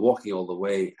 and walking all the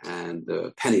way and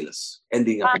penniless,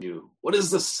 ending up a Jew. What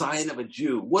is the sign of a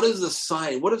Jew? What is the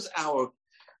sign? What is our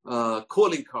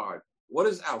calling card? What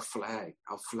is our flag?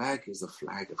 Our flag is the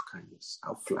flag of kindness.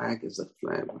 Our flag is the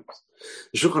flag.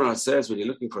 The Shulchan Aruch says when you're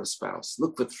looking for a spouse,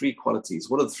 look for 3 qualities.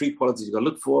 What are the 3 qualities you got to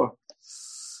look for?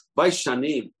 By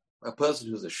Shanim, a person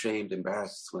who's ashamed,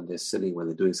 embarrassed when they're sinning, when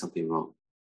they're doing something wrong.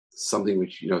 Something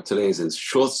which, today is in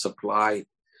short supply.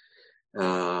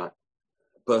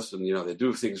 Person, they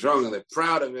do things wrong and they're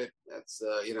proud of it. That's,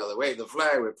 they wave the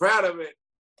flag, we're proud of it.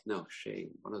 No,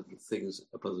 shame. One of the things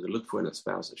a person can look for in a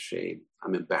spouse is shame.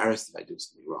 I'm embarrassed if I do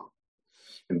something wrong.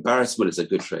 Embarrassment is a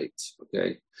good trait,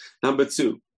 okay? Number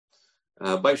 2,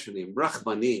 Baishanim,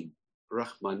 Rachmanim.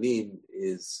 Rachmanim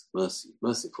is mercy,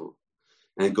 merciful.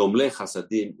 And Gomle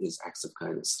Chasadim is acts of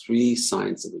kindness. 3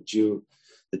 signs of a Jew,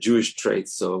 the Jewish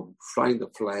traits. So flying the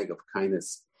flag of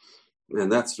kindness.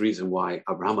 And that's the reason why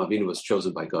Abraham Avinu was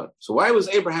chosen by God. So why was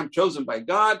Abraham chosen by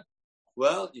God?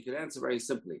 Well, you can answer very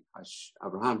simply.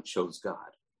 Abraham chose God.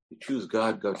 You choose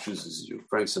God, God chooses you.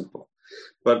 Very simple.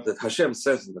 But that Hashem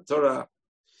says in the Torah,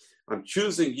 I'm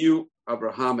choosing you,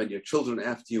 Abraham, and your children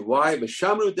after you. Why?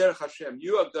 V'shamru derech Hashem.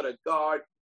 You have got to guard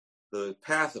the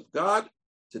path of God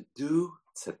to do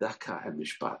tzedakah and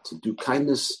mishpat, to do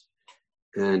kindness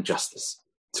and justice.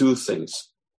 2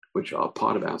 things which are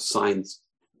part of our signs,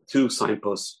 2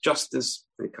 signposts, justice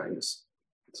and kindness.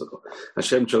 So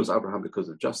Hashem chose Abraham because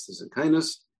of justice and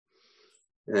kindness.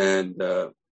 And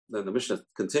then the Mishnah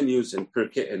continues in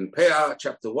Peah,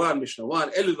 chapter 1, Mishnah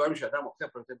 1.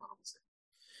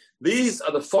 These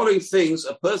are the following things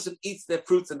a person eats their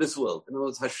fruits in this world. In other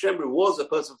words, Hashem rewards a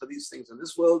person for these things in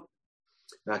this world.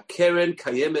 But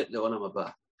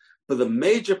the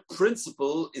major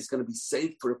principle is going to be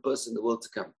saved for a person in the world to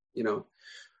come. A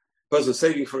person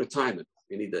saving for retirement.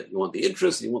 You want the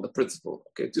interest, you want the principal.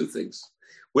 Okay, 2 things.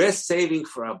 We're saving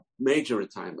for a major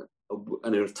retirement,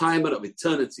 a retirement of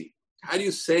eternity. How do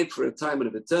you save for a retirement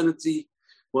of eternity?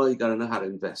 Well, you got to know how to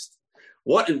invest.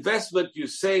 What investment you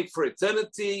save for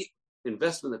eternity?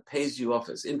 Investment that pays you off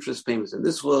as interest payments in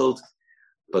this world,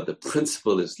 but the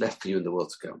principle is left for you in the world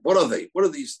to come. What are they? What are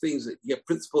these things that you get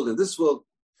principled in this world?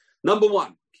 Number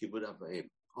 1, Kibud Avayim,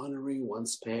 honoring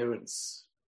one's parents.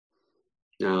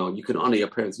 Now, you can honor your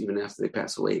parents even after they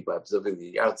pass away by observing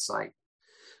the outside.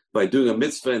 By doing a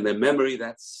mitzvah in their memory,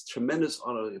 that's tremendous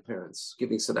honor of your parents.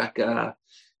 Giving tzedakah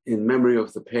in memory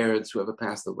of the parents who ever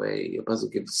passed away. A person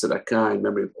gives tzedakah in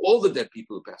memory of all the dead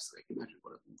people who passed away. Imagine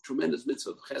what a tremendous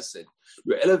mitzvah of chesed.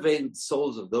 You're elevating the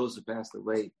souls of those who passed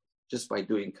away just by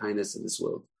doing kindness in this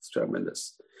world. It's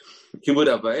tremendous. Kibud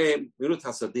Avayim, Mirut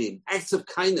Hasadim, acts of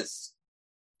kindness.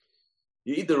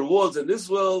 You eat the rewards in this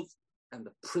world, and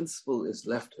the principle is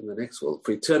left in the next world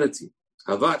for eternity.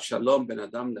 Havat Shalom Ben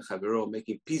Adam Lechavero,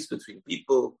 making peace between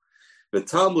people. The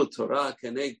Talmud Torah,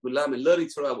 Keneg Gulam, and learning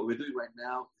Torah. What we're doing right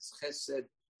now is chesed,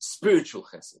 spiritual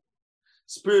chesed.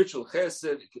 Spiritual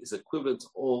chesed is equivalent to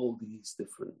all these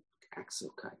different acts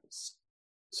of kindness.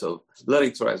 So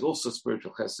learning Torah is also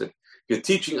spiritual chesed. You're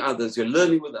teaching others, you're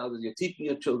learning with others, you're teaching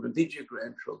your children, teaching your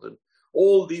grandchildren.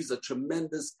 All these are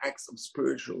tremendous acts of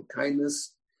spiritual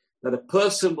kindness that a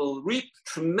person will reap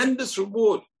tremendous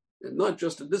reward, and not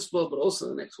just in this world, but also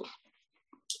in the next world.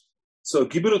 So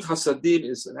Kibbutz Hasadim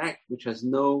is an act which has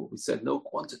no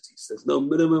quantities. There's no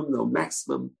minimum, no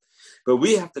maximum. But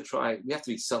we have to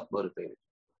be self-motivated.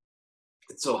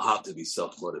 It's so hard to be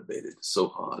self-motivated. It's so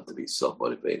hard to be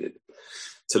self-motivated.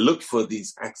 To look for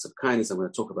these acts of kindness, I'm going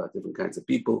to talk about different kinds of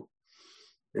people.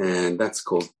 And that's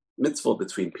called mitzvot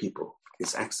between people.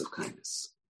 It's acts of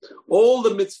kindness. All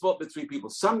the mitzvot between people,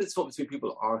 some mitzvot between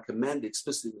people are commanded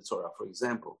explicitly in the Torah. For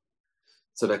example,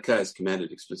 tzedakah is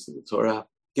commanded explicitly in the Torah.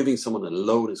 Giving someone a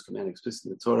loan is commanded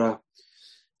explicitly in the Torah.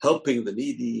 Helping the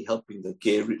needy, helping the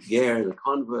ger, the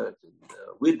convert, and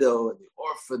the widow, and the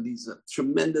orphan. These are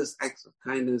tremendous acts of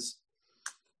kindness.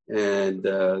 And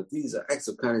these are acts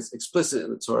of kindness explicit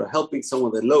in the Torah. Helping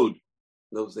someone with a load.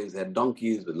 In those days, they had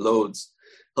donkeys with loads.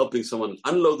 Helping someone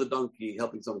unload the donkey,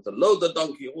 helping someone to load the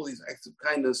donkey. All these acts of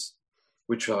kindness,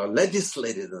 which are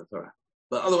legislated in the Torah.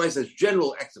 But otherwise, there's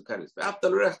general acts of kindness.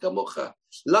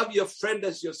 Love your friend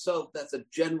as yourself. That's a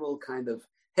general kind of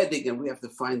heading, and we have to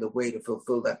find a way to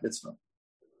fulfill that mitzvah.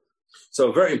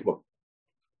 So, very important.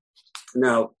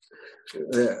 Now,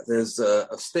 there's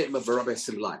a statement by Rabbi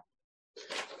Simlai.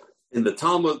 In the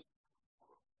Talmud,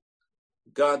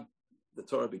 the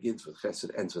Torah begins with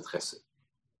chesed, ends with chesed.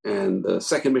 And the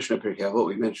second Mishnah Pirkei Avot,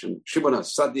 we mentioned Shimon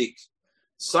HaTzadik,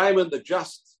 Simon the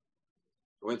Just,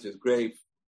 went to his grave.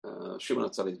 Shimon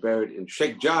HaTzadik is buried in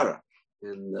Sheikh Jarrah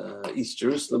in East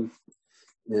Jerusalem,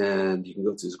 and you can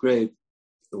go to his grave.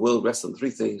 The world rests on 3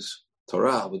 things: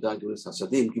 Torah, Avodah, Gemilut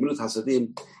Hasadim. Gemilut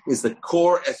Hasadim is the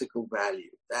core ethical value.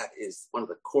 That is one of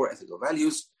the core ethical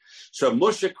values. So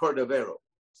Moshe Cordovero,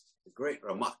 the great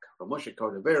Ramak, Moshe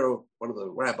Cordovero, one of the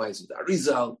rabbis of the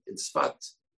Arizal in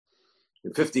Sfat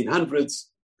in 1500s,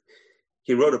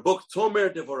 he wrote a book,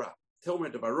 Tomer Devorah.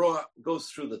 Tomer de Baroa goes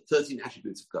through the 13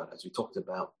 attributes of God, as we talked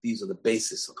about. These are the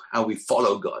basis of how we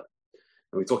follow God.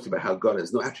 And we talked about how God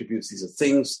has no attributes. These are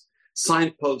things,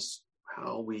 signposts,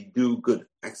 how we do good,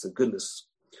 acts of goodness.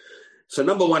 So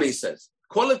number 1, he says,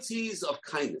 qualities of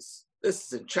kindness. This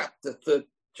is in chapter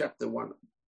 1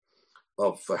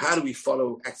 of how do we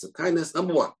follow acts of kindness.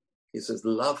 Number 1, he says,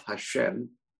 love Hashem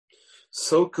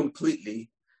so completely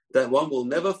that one will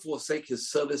never forsake his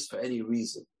service for any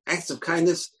reason. Acts of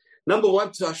kindness, number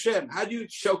 1, to Hashem. How do you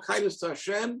show kindness to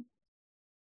Hashem?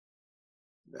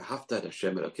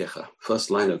 First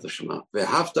line of the Shema.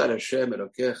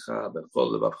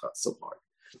 So hard.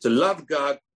 To love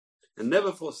God and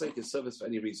never forsake his service for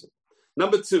any reason.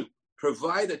 Number 2,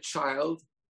 provide a child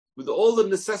with all the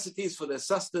necessities for their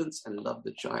sustenance and love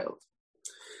the child.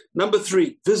 Number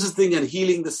 3, visiting and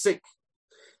healing the sick.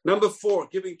 Number 4,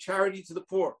 giving charity to the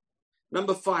poor.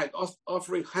 Number 5,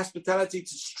 offering hospitality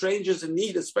to strangers in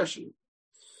need especially.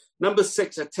 Number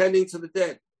 6, attending to the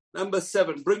dead. Number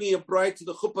 7, bringing a bride to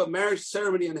the chuppah marriage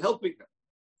ceremony and helping her.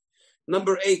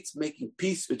 Number 8, making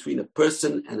peace between a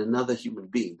person and another human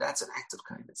being. That's an act of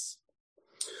kindness.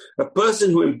 A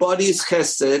person who embodies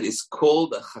chesed is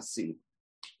called a chassid.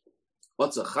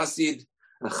 What's a chassid?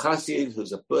 A chassid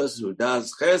who's a person who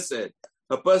does chesed.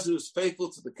 A person who's faithful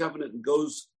to the covenant and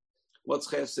goes, what's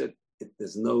chesed?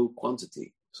 There's no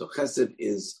quantity. So chesed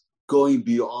is going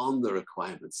beyond the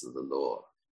requirements of the law.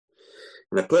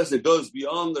 And a person who goes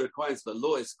beyond the requirements of the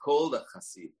law is called a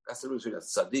chassid. That's the difference between a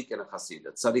tzaddik and a chassid.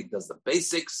 A tzaddik does the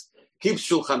basics, keeps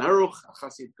Shulchan Aruch. A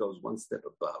chassid goes one step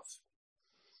above.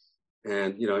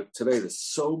 And, today there's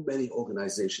so many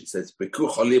organizations. There's Bikur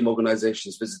Cholim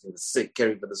organizations visiting the sick,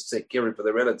 caring for the sick, caring for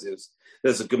their relatives.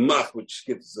 There's a Gemach, which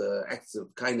gives acts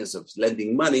of kindness of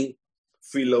lending money,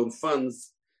 free loan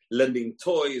funds, lending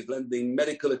toys, lending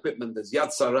medical equipment. There's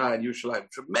Yad Sarah in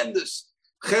Yerushalayim. Tremendous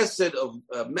chesed of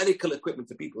medical equipment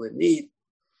to people in need.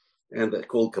 And they're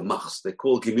called Gemachs. They're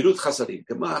called Gemirut Chasadim.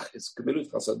 Gemach is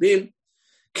Gemirut Chasadim.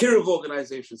 Kiruv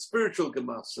organization, spiritual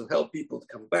gemachs to help people to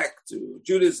come back to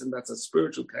Judaism. That's a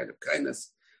spiritual kind of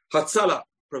kindness. Hatzalah,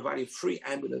 providing free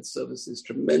ambulance services,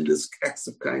 tremendous acts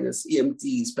of kindness.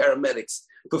 EMTs, paramedics,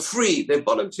 for free. They're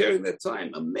volunteering their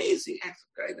time. Amazing acts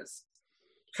of kindness.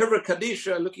 Chevra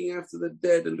Kadisha, looking after the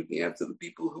dead and looking after the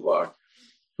people who are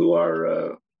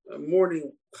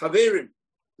mourning. Chaverim,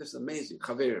 this is amazing.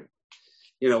 Chaverim.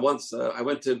 Once I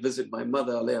went to visit my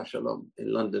mother, Alea Shalom,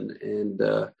 in London, and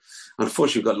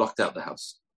unfortunately got locked out of the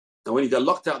house. And when you got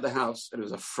locked out of the house, and it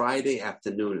was a Friday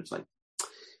afternoon, it's like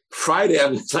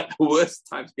the worst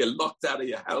time to get locked out of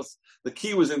your house. The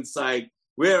key was inside.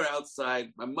 We're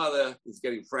outside. My mother is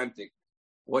getting frantic.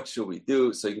 What should we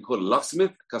do? So you can call a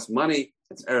locksmith, cost money.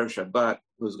 It's Erev Shabbat.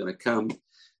 Who's going to come?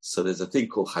 So there's a thing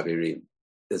called Chaverim.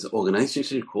 There's an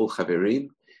organization called Chaverim,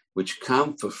 which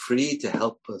come for free to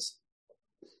help us.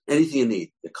 Anything you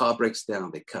need. The car breaks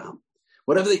down, they come.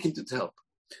 Whatever they can do to help.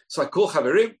 So I call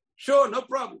Chaverim, sure, no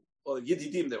problem. Or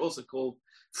Yedidim, they're also called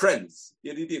friends,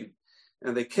 Yedidim.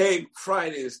 And they came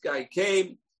Friday, this guy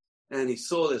came, and he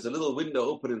saw there's a little window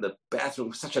open in the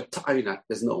bathroom, such a tiny,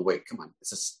 there's no way, come on.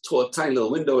 It's a tiny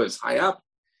little window, it's high up.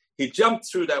 He jumped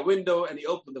through that window and he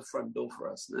opened the front door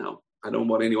for us. Now, I don't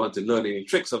want anyone to learn any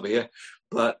tricks over here,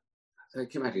 but I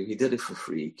can imagine he did it for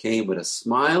free. He came with a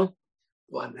smile.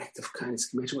 What an act of kindness.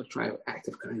 Can you imagine what kind of act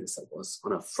of kindness that was?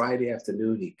 On a Friday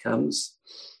afternoon, he comes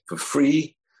for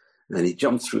free and he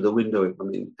jumps through the window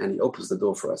and he opens the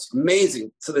door for us.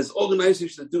 Amazing. So there's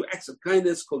organizations that do acts of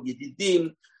kindness called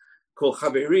Yedidim, called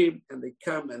Chaverim, and they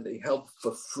come and they help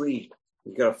for free.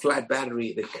 You got a flat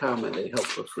battery, they come and they help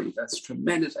for free. That's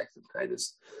tremendous acts of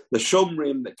kindness. The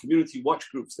Shomrim, the community watch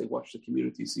groups, they watch the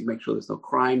community, so you make sure there's no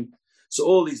crime. So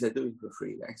all these they're doing for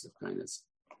free, the acts of kindness.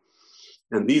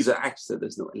 And these are acts that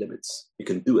there's no limits. You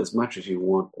can do as much as you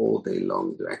want all day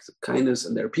long. They're acts of kindness,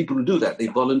 and there are people who do that. They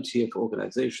volunteer for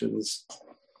organizations.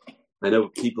 I know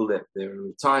people that they're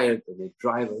retired and they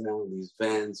drive around these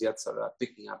vans, Yad Sarah,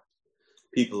 picking up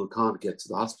people who can't get to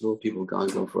the hospital, people who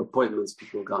can't go for appointments,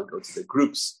 people who can't go to their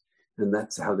groups, and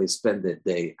that's how they spend their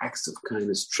day. Acts of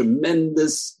kindness,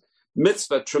 tremendous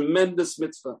mitzvah.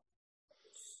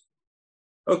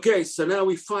 Okay, so now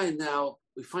we find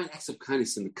acts of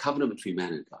kindness in the covenant between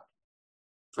man and God.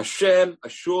 Hashem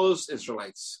assures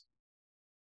Israelites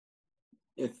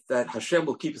that Hashem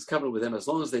will keep his covenant with them as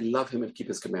long as they love him and keep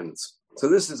his commandments. So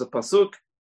this is a pasuk.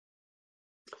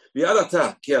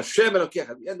 V'yadata ki Hashem Elokecha,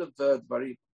 at the end of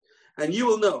Dvarim, and you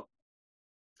will know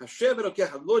Hashem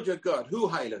Elokecha, Lord your God, who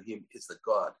Elohim is the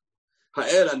God,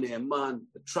 Ha'el HaNe'eman,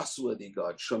 the trustworthy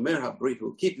God, Shomer HaBrit, who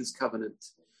will keep his covenant,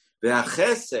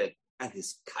 Ve'achesed, and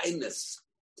his kindness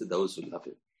to those who love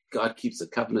him. God keeps the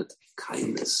covenant of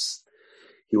kindness.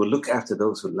 He will look after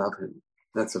those who love him.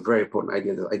 That's a very important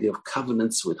idea, the idea of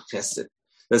covenants with chesed.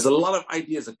 There's a lot of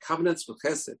ideas of covenants with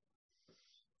chesed.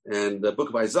 And the book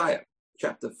of Isaiah,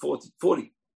 chapter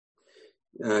 40,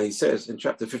 he says in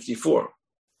chapter 54,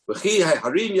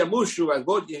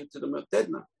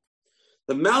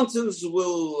 the mountains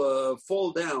will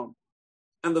fall down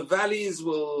and the valleys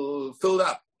will fill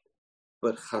up.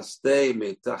 But Hashem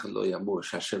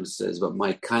says, but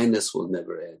my kindness will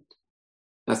never end.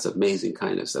 That's amazing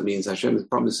kindness. That means Hashem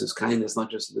promises kindness not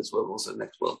just in this world, also in the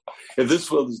next world. If this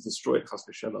world is destroyed,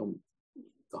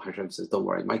 Hashem says, don't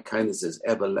worry, my kindness is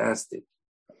everlasting.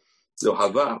 So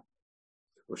Hava,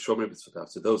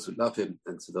 to those who love him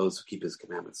and to those who keep his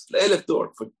commandments. Le'elef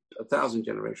dor, for 1,000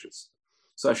 generations.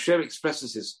 So Hashem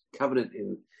expresses his covenant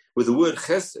with the word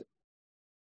chesed.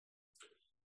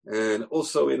 And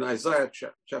also in Isaiah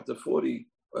chapter 40,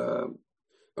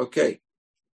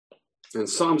 in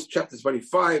Psalms chapter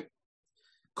 25,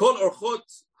 Kol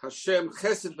orchot Hashem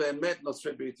chesed ve'emet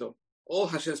nosrei brito. All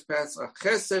Hashem's paths are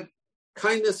chesed,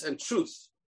 kindness, and truth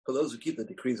for those who keep the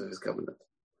decrees of his covenant.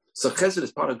 So chesed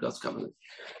is part of God's covenant.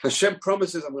 Hashem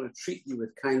promises, I'm going to treat you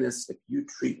with kindness if you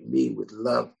treat me with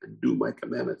love and do my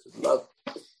commandments with love.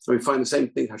 So we find the same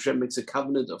thing. Hashem makes a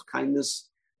covenant of kindness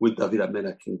with David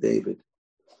HaMelech, King David.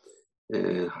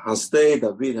 Hasdei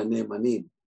David HaNe'emanim,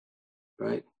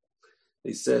 right?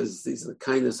 He says, these are the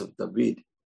kindness of David,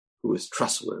 who is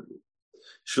trustworthy.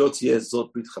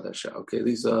 Okay,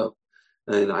 these are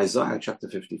in Isaiah chapter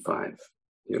 55.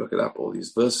 You look it up, all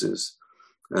these verses.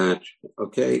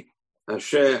 Okay.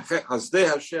 Hasdei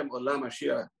Hashem Olam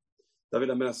Mashiach. David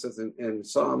HaMelech says in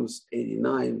Psalms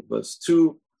 89, verse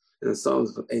 2, and in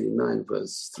Psalms 89,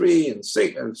 verse 3 and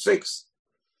 6,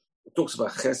 it talks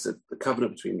about chesed, the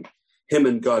covenant between him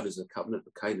and God is a covenant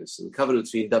of kindness. And the covenant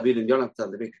between David and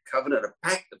Yonatan, they make a covenant, a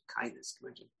pact of kindness.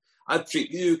 Imagine, I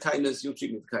treat you kindness, you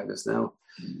treat me with kindness. Now,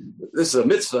 this is a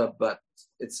mitzvah, but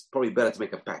it's probably better to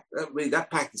make a pact. That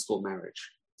pact is called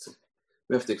marriage. So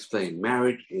we have to explain.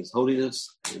 Marriage is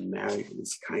holiness, and marriage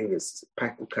is kindness. It's a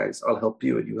pact of kindness. I'll help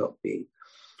you, and you help me.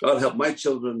 I'll help my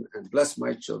children, and bless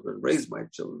my children, raise my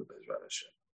children.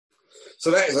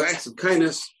 So that is an act of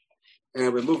kindness,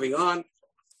 and we're moving on.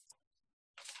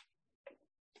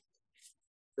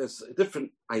 There's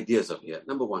different ideas of here.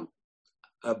 Number one,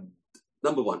 a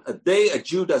day a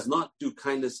Jew does not do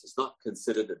kindness is not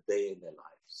considered a day in their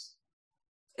lives.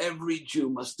 Every Jew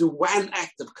must do one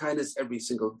act of kindness every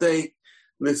single day.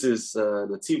 This is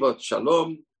Nativot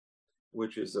Shalom,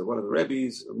 which is one of the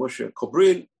Rebbes, Moshe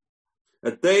Kobrin.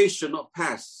 A day should not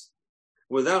pass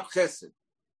without chesed,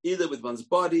 either with one's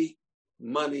body,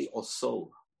 money, or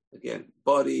soul. Again,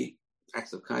 body,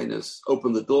 acts of kindness,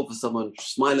 open the door for someone,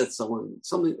 smile at someone,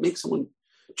 something, make someone,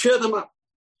 cheer them up.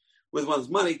 With one's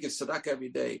money, give tzedakah every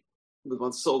day. With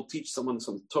one's soul, teach someone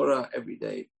some Torah every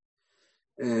day.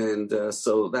 And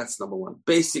so that's number one,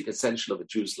 basic essential of a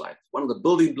Jew's life. One of the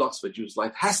building blocks of a Jew's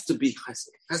life has to be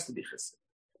chesed,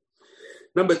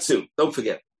 Number two, don't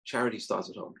forget, charity starts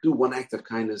at home. Do one act of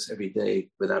kindness every day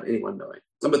without anyone knowing.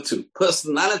 Number two,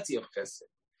 personality of chesed.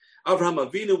 Avraham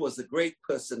Avinu was the great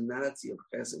personality of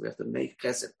chesed. We have to make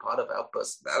chesed part of our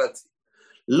personality.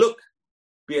 Look,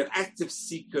 be an active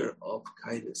seeker of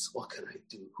kindness. What can I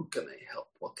do? Who can I help?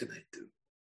 What can I do?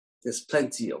 There's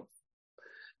plenty of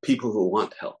people who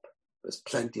want help. There's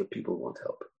plenty of people who want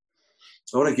help.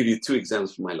 I want to give you two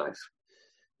examples from my life.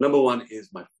 Number one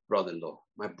is my brother-in-law.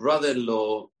 My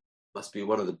brother-in-law must be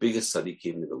one of the biggest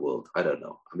tzaddikim in the world. I don't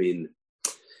know. I mean,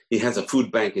 he has a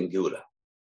food bank in Geula.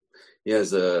 He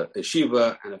has a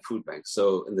yeshiva and a food bank.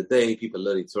 So in the day, people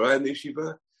learning Torah in the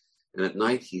yeshiva. And at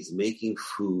night, he's making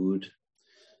food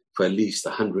for at least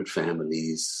 100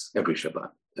 families every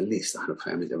Shabbat. At least 100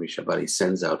 families every Shabbat. He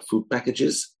sends out food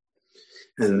packages.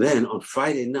 And then on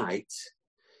Friday night,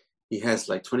 he has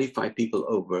like 25 people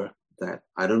over that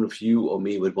I don't know if you or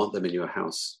me would want them in your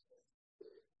house.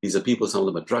 These are people, some of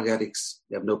them are drug addicts.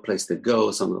 They have no place to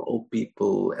go. Some of them are old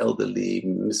people, elderly,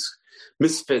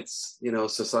 misfits. You know,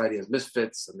 society has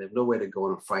misfits, and they have nowhere to go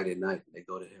on a Friday night. And they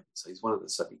go to him. So he's one of the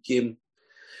tzaddikim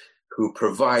who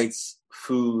provides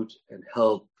food and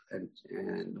help and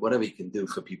whatever he can do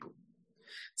for people.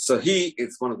 So he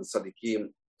is one of the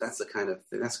tzaddikim. That's the kind of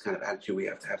thing, that's the kind of attitude we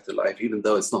have to life, even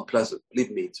though it's not pleasant.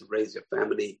 Believe me, to raise your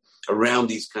family around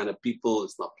these kind of people,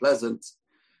 it's not pleasant.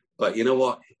 But you know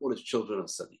what? All his children are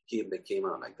tzaddikim. They came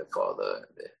out like their father,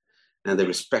 and they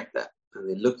respect that. And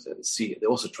they look at it and see it. They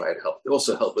also try to help. They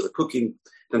also help with the cooking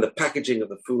and the packaging of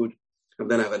the food.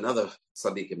 And then I have another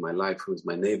tzaddik in my life who's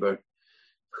my neighbor,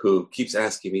 who keeps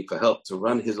asking me for help to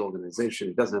run his organization.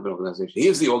 He doesn't have an organization. He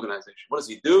is the organization. What does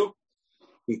he do?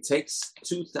 He takes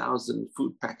 2,000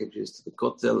 food packages to the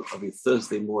Kotel every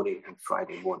Thursday morning and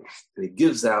Friday morning. And he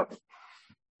gives out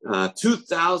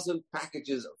 2,000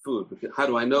 packages of food. How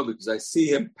do I know? Because I see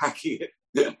him packing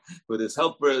it with his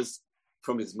helpers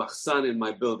from his machsan in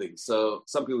my building. So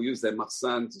some people use their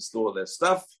machsan to store their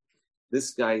stuff.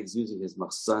 This guy is using his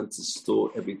machsan to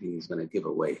store everything he's going to give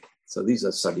away. So these are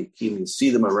sadiqim. You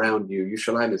see them around you.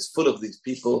 Yerushalayim is full of these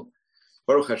people.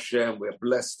 Baruch Hashem, we're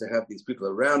blessed to have these people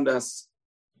around us.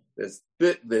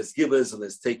 There's givers and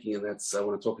there's taking, and I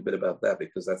want to talk a bit about that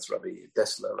because that's Rabbi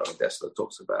Dessler. Rabbi Dessler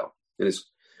talks about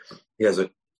he has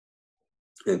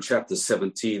in chapter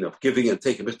 17 of giving and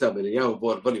taking. Volume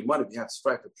 1, if you have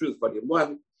Strife of Truth, Volume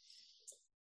 1,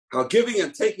 how giving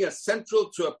and taking are central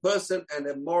to a person and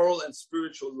their moral and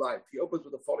spiritual life. He opens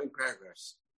with the following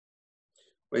paragraphs.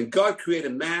 When God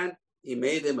created man, he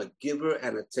made him a giver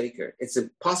and a taker. It's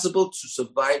impossible to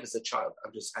survive as a child.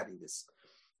 I'm just adding this.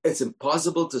 It's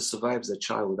impossible to survive as a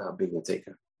child without being a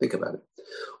taker. Think about it.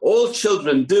 All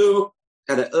children do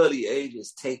at an early age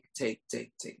is take. They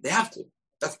have to.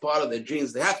 That's part of their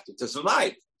genes. They have to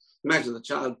survive. Imagine the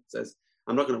child says,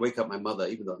 I'm not going to wake up my mother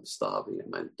even though I'm starving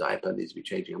and my diaper needs to be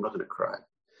changing. I'm not going to cry.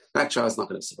 That child's not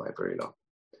going to survive very long.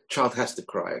 A child has to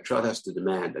cry. A child has to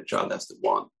demand. A child has to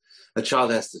want. A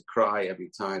child has to cry every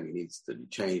time he needs to be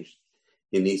changed.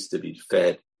 He needs to be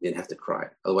fed. He has to cry.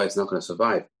 Otherwise, he's not going to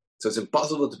survive. So it's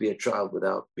impossible to be a child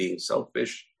without being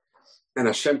selfish. And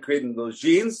Hashem created those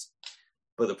genes.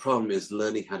 But the problem is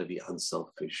learning how to be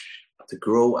unselfish, to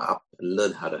grow up and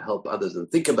learn how to help others and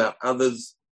think about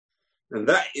others. And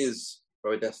that is,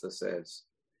 Rabbi Dessler says,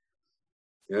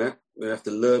 we have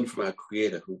to learn from our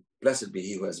Creator, who, blessed be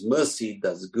He who has mercy,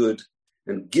 does good,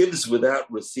 and gives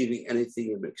without receiving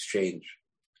anything in exchange.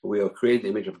 We are created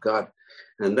in the image of God.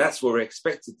 And that's what we're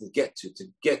expected to get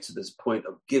to this point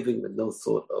of giving with no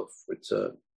thought of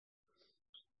return.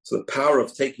 So the power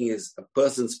of taking is a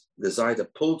person's desire to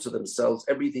pull to themselves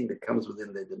everything that comes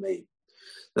within their domain.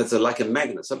 That's like a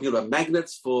magnet. Some people are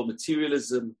magnets for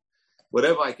materialism.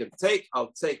 Whatever I can take,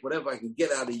 I'll take. Whatever I can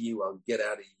get out of you, I'll get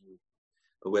out of you.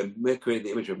 But we're created in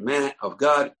the image of man, of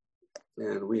God,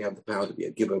 and we have the power to be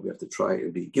a giver. We have to try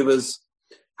and be givers.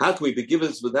 How can we be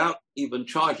givers without even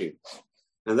charging?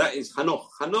 And that is Hanoch.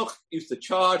 Hanoch used to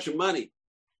charge money.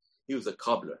 He was a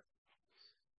cobbler.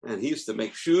 And he used to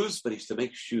make shoes, but he used to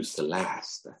make shoes to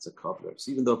last. That's a cobbler.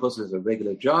 So even though a person has a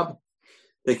regular job,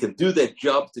 they can do their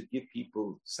job to give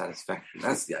people satisfaction.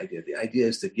 That's the idea. The idea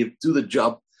is to do the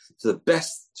job to the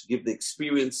best, to give the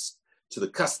experience to the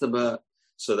customer,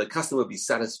 so the customer will be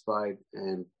satisfied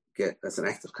and that's an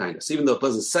act of kindness. Even though a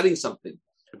person is selling something,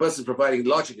 a person providing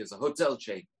lodging is a hotel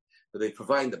chain, but they're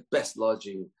providing the best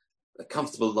lodging, a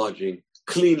comfortable lodging,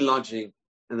 clean lodging,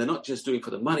 and they're not just doing for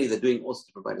the money, they're doing also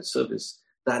to provide a service.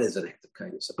 That is an act of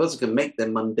kindness. A person can make their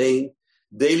mundane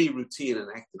daily routine an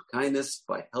act of kindness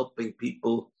by helping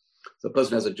people. So a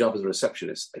person has a job as a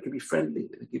receptionist. They can be friendly,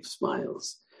 they can give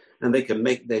smiles, and they can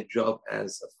make their job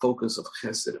as a focus of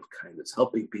chesed, of kindness,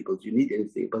 helping people. Do you need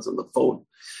anything? A person on the phone,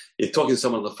 you're talking to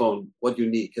someone on the phone, what do you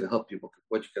need? Can I help you?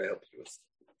 What can I help you with?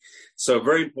 So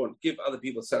very important, give other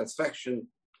people satisfaction,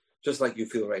 just like you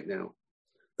feel right now.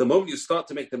 The moment you start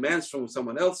to make demands from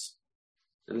someone else,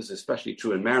 and this is especially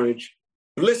true in marriage,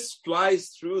 bliss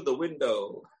flies through the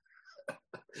window.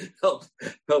 help,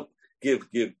 give.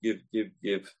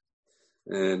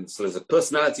 And so there's a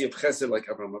personality of chesed like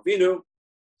Avraham Avinu,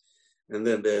 and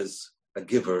then there's a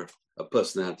giver, a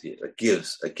personality that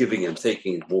gives, a giving and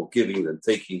taking, more giving than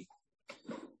taking.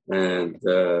 And it's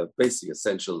a basic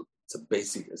essential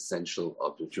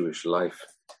of the Jewish life,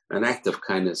 an act of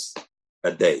kindness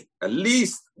a day. At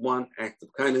least one act of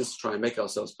kindness, try and make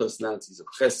ourselves personalities of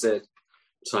chesed,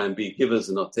 try and be givers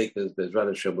and not takers. Be'ezrat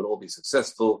Hashem, we'll all be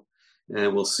successful.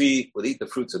 And we'll eat the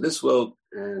fruits of this world,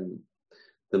 and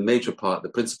the major part, the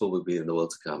principle will be in the world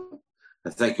to come.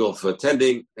 I thank you all for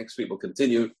attending. Next week we'll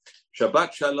continue.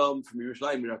 Shabbat Shalom from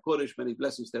Yerushalayim, Mir HaKodesh. Many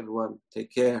blessings to everyone.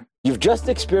 Take care. You've just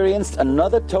experienced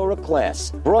another Torah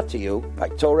class brought to you by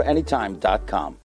TorahAnytime.com.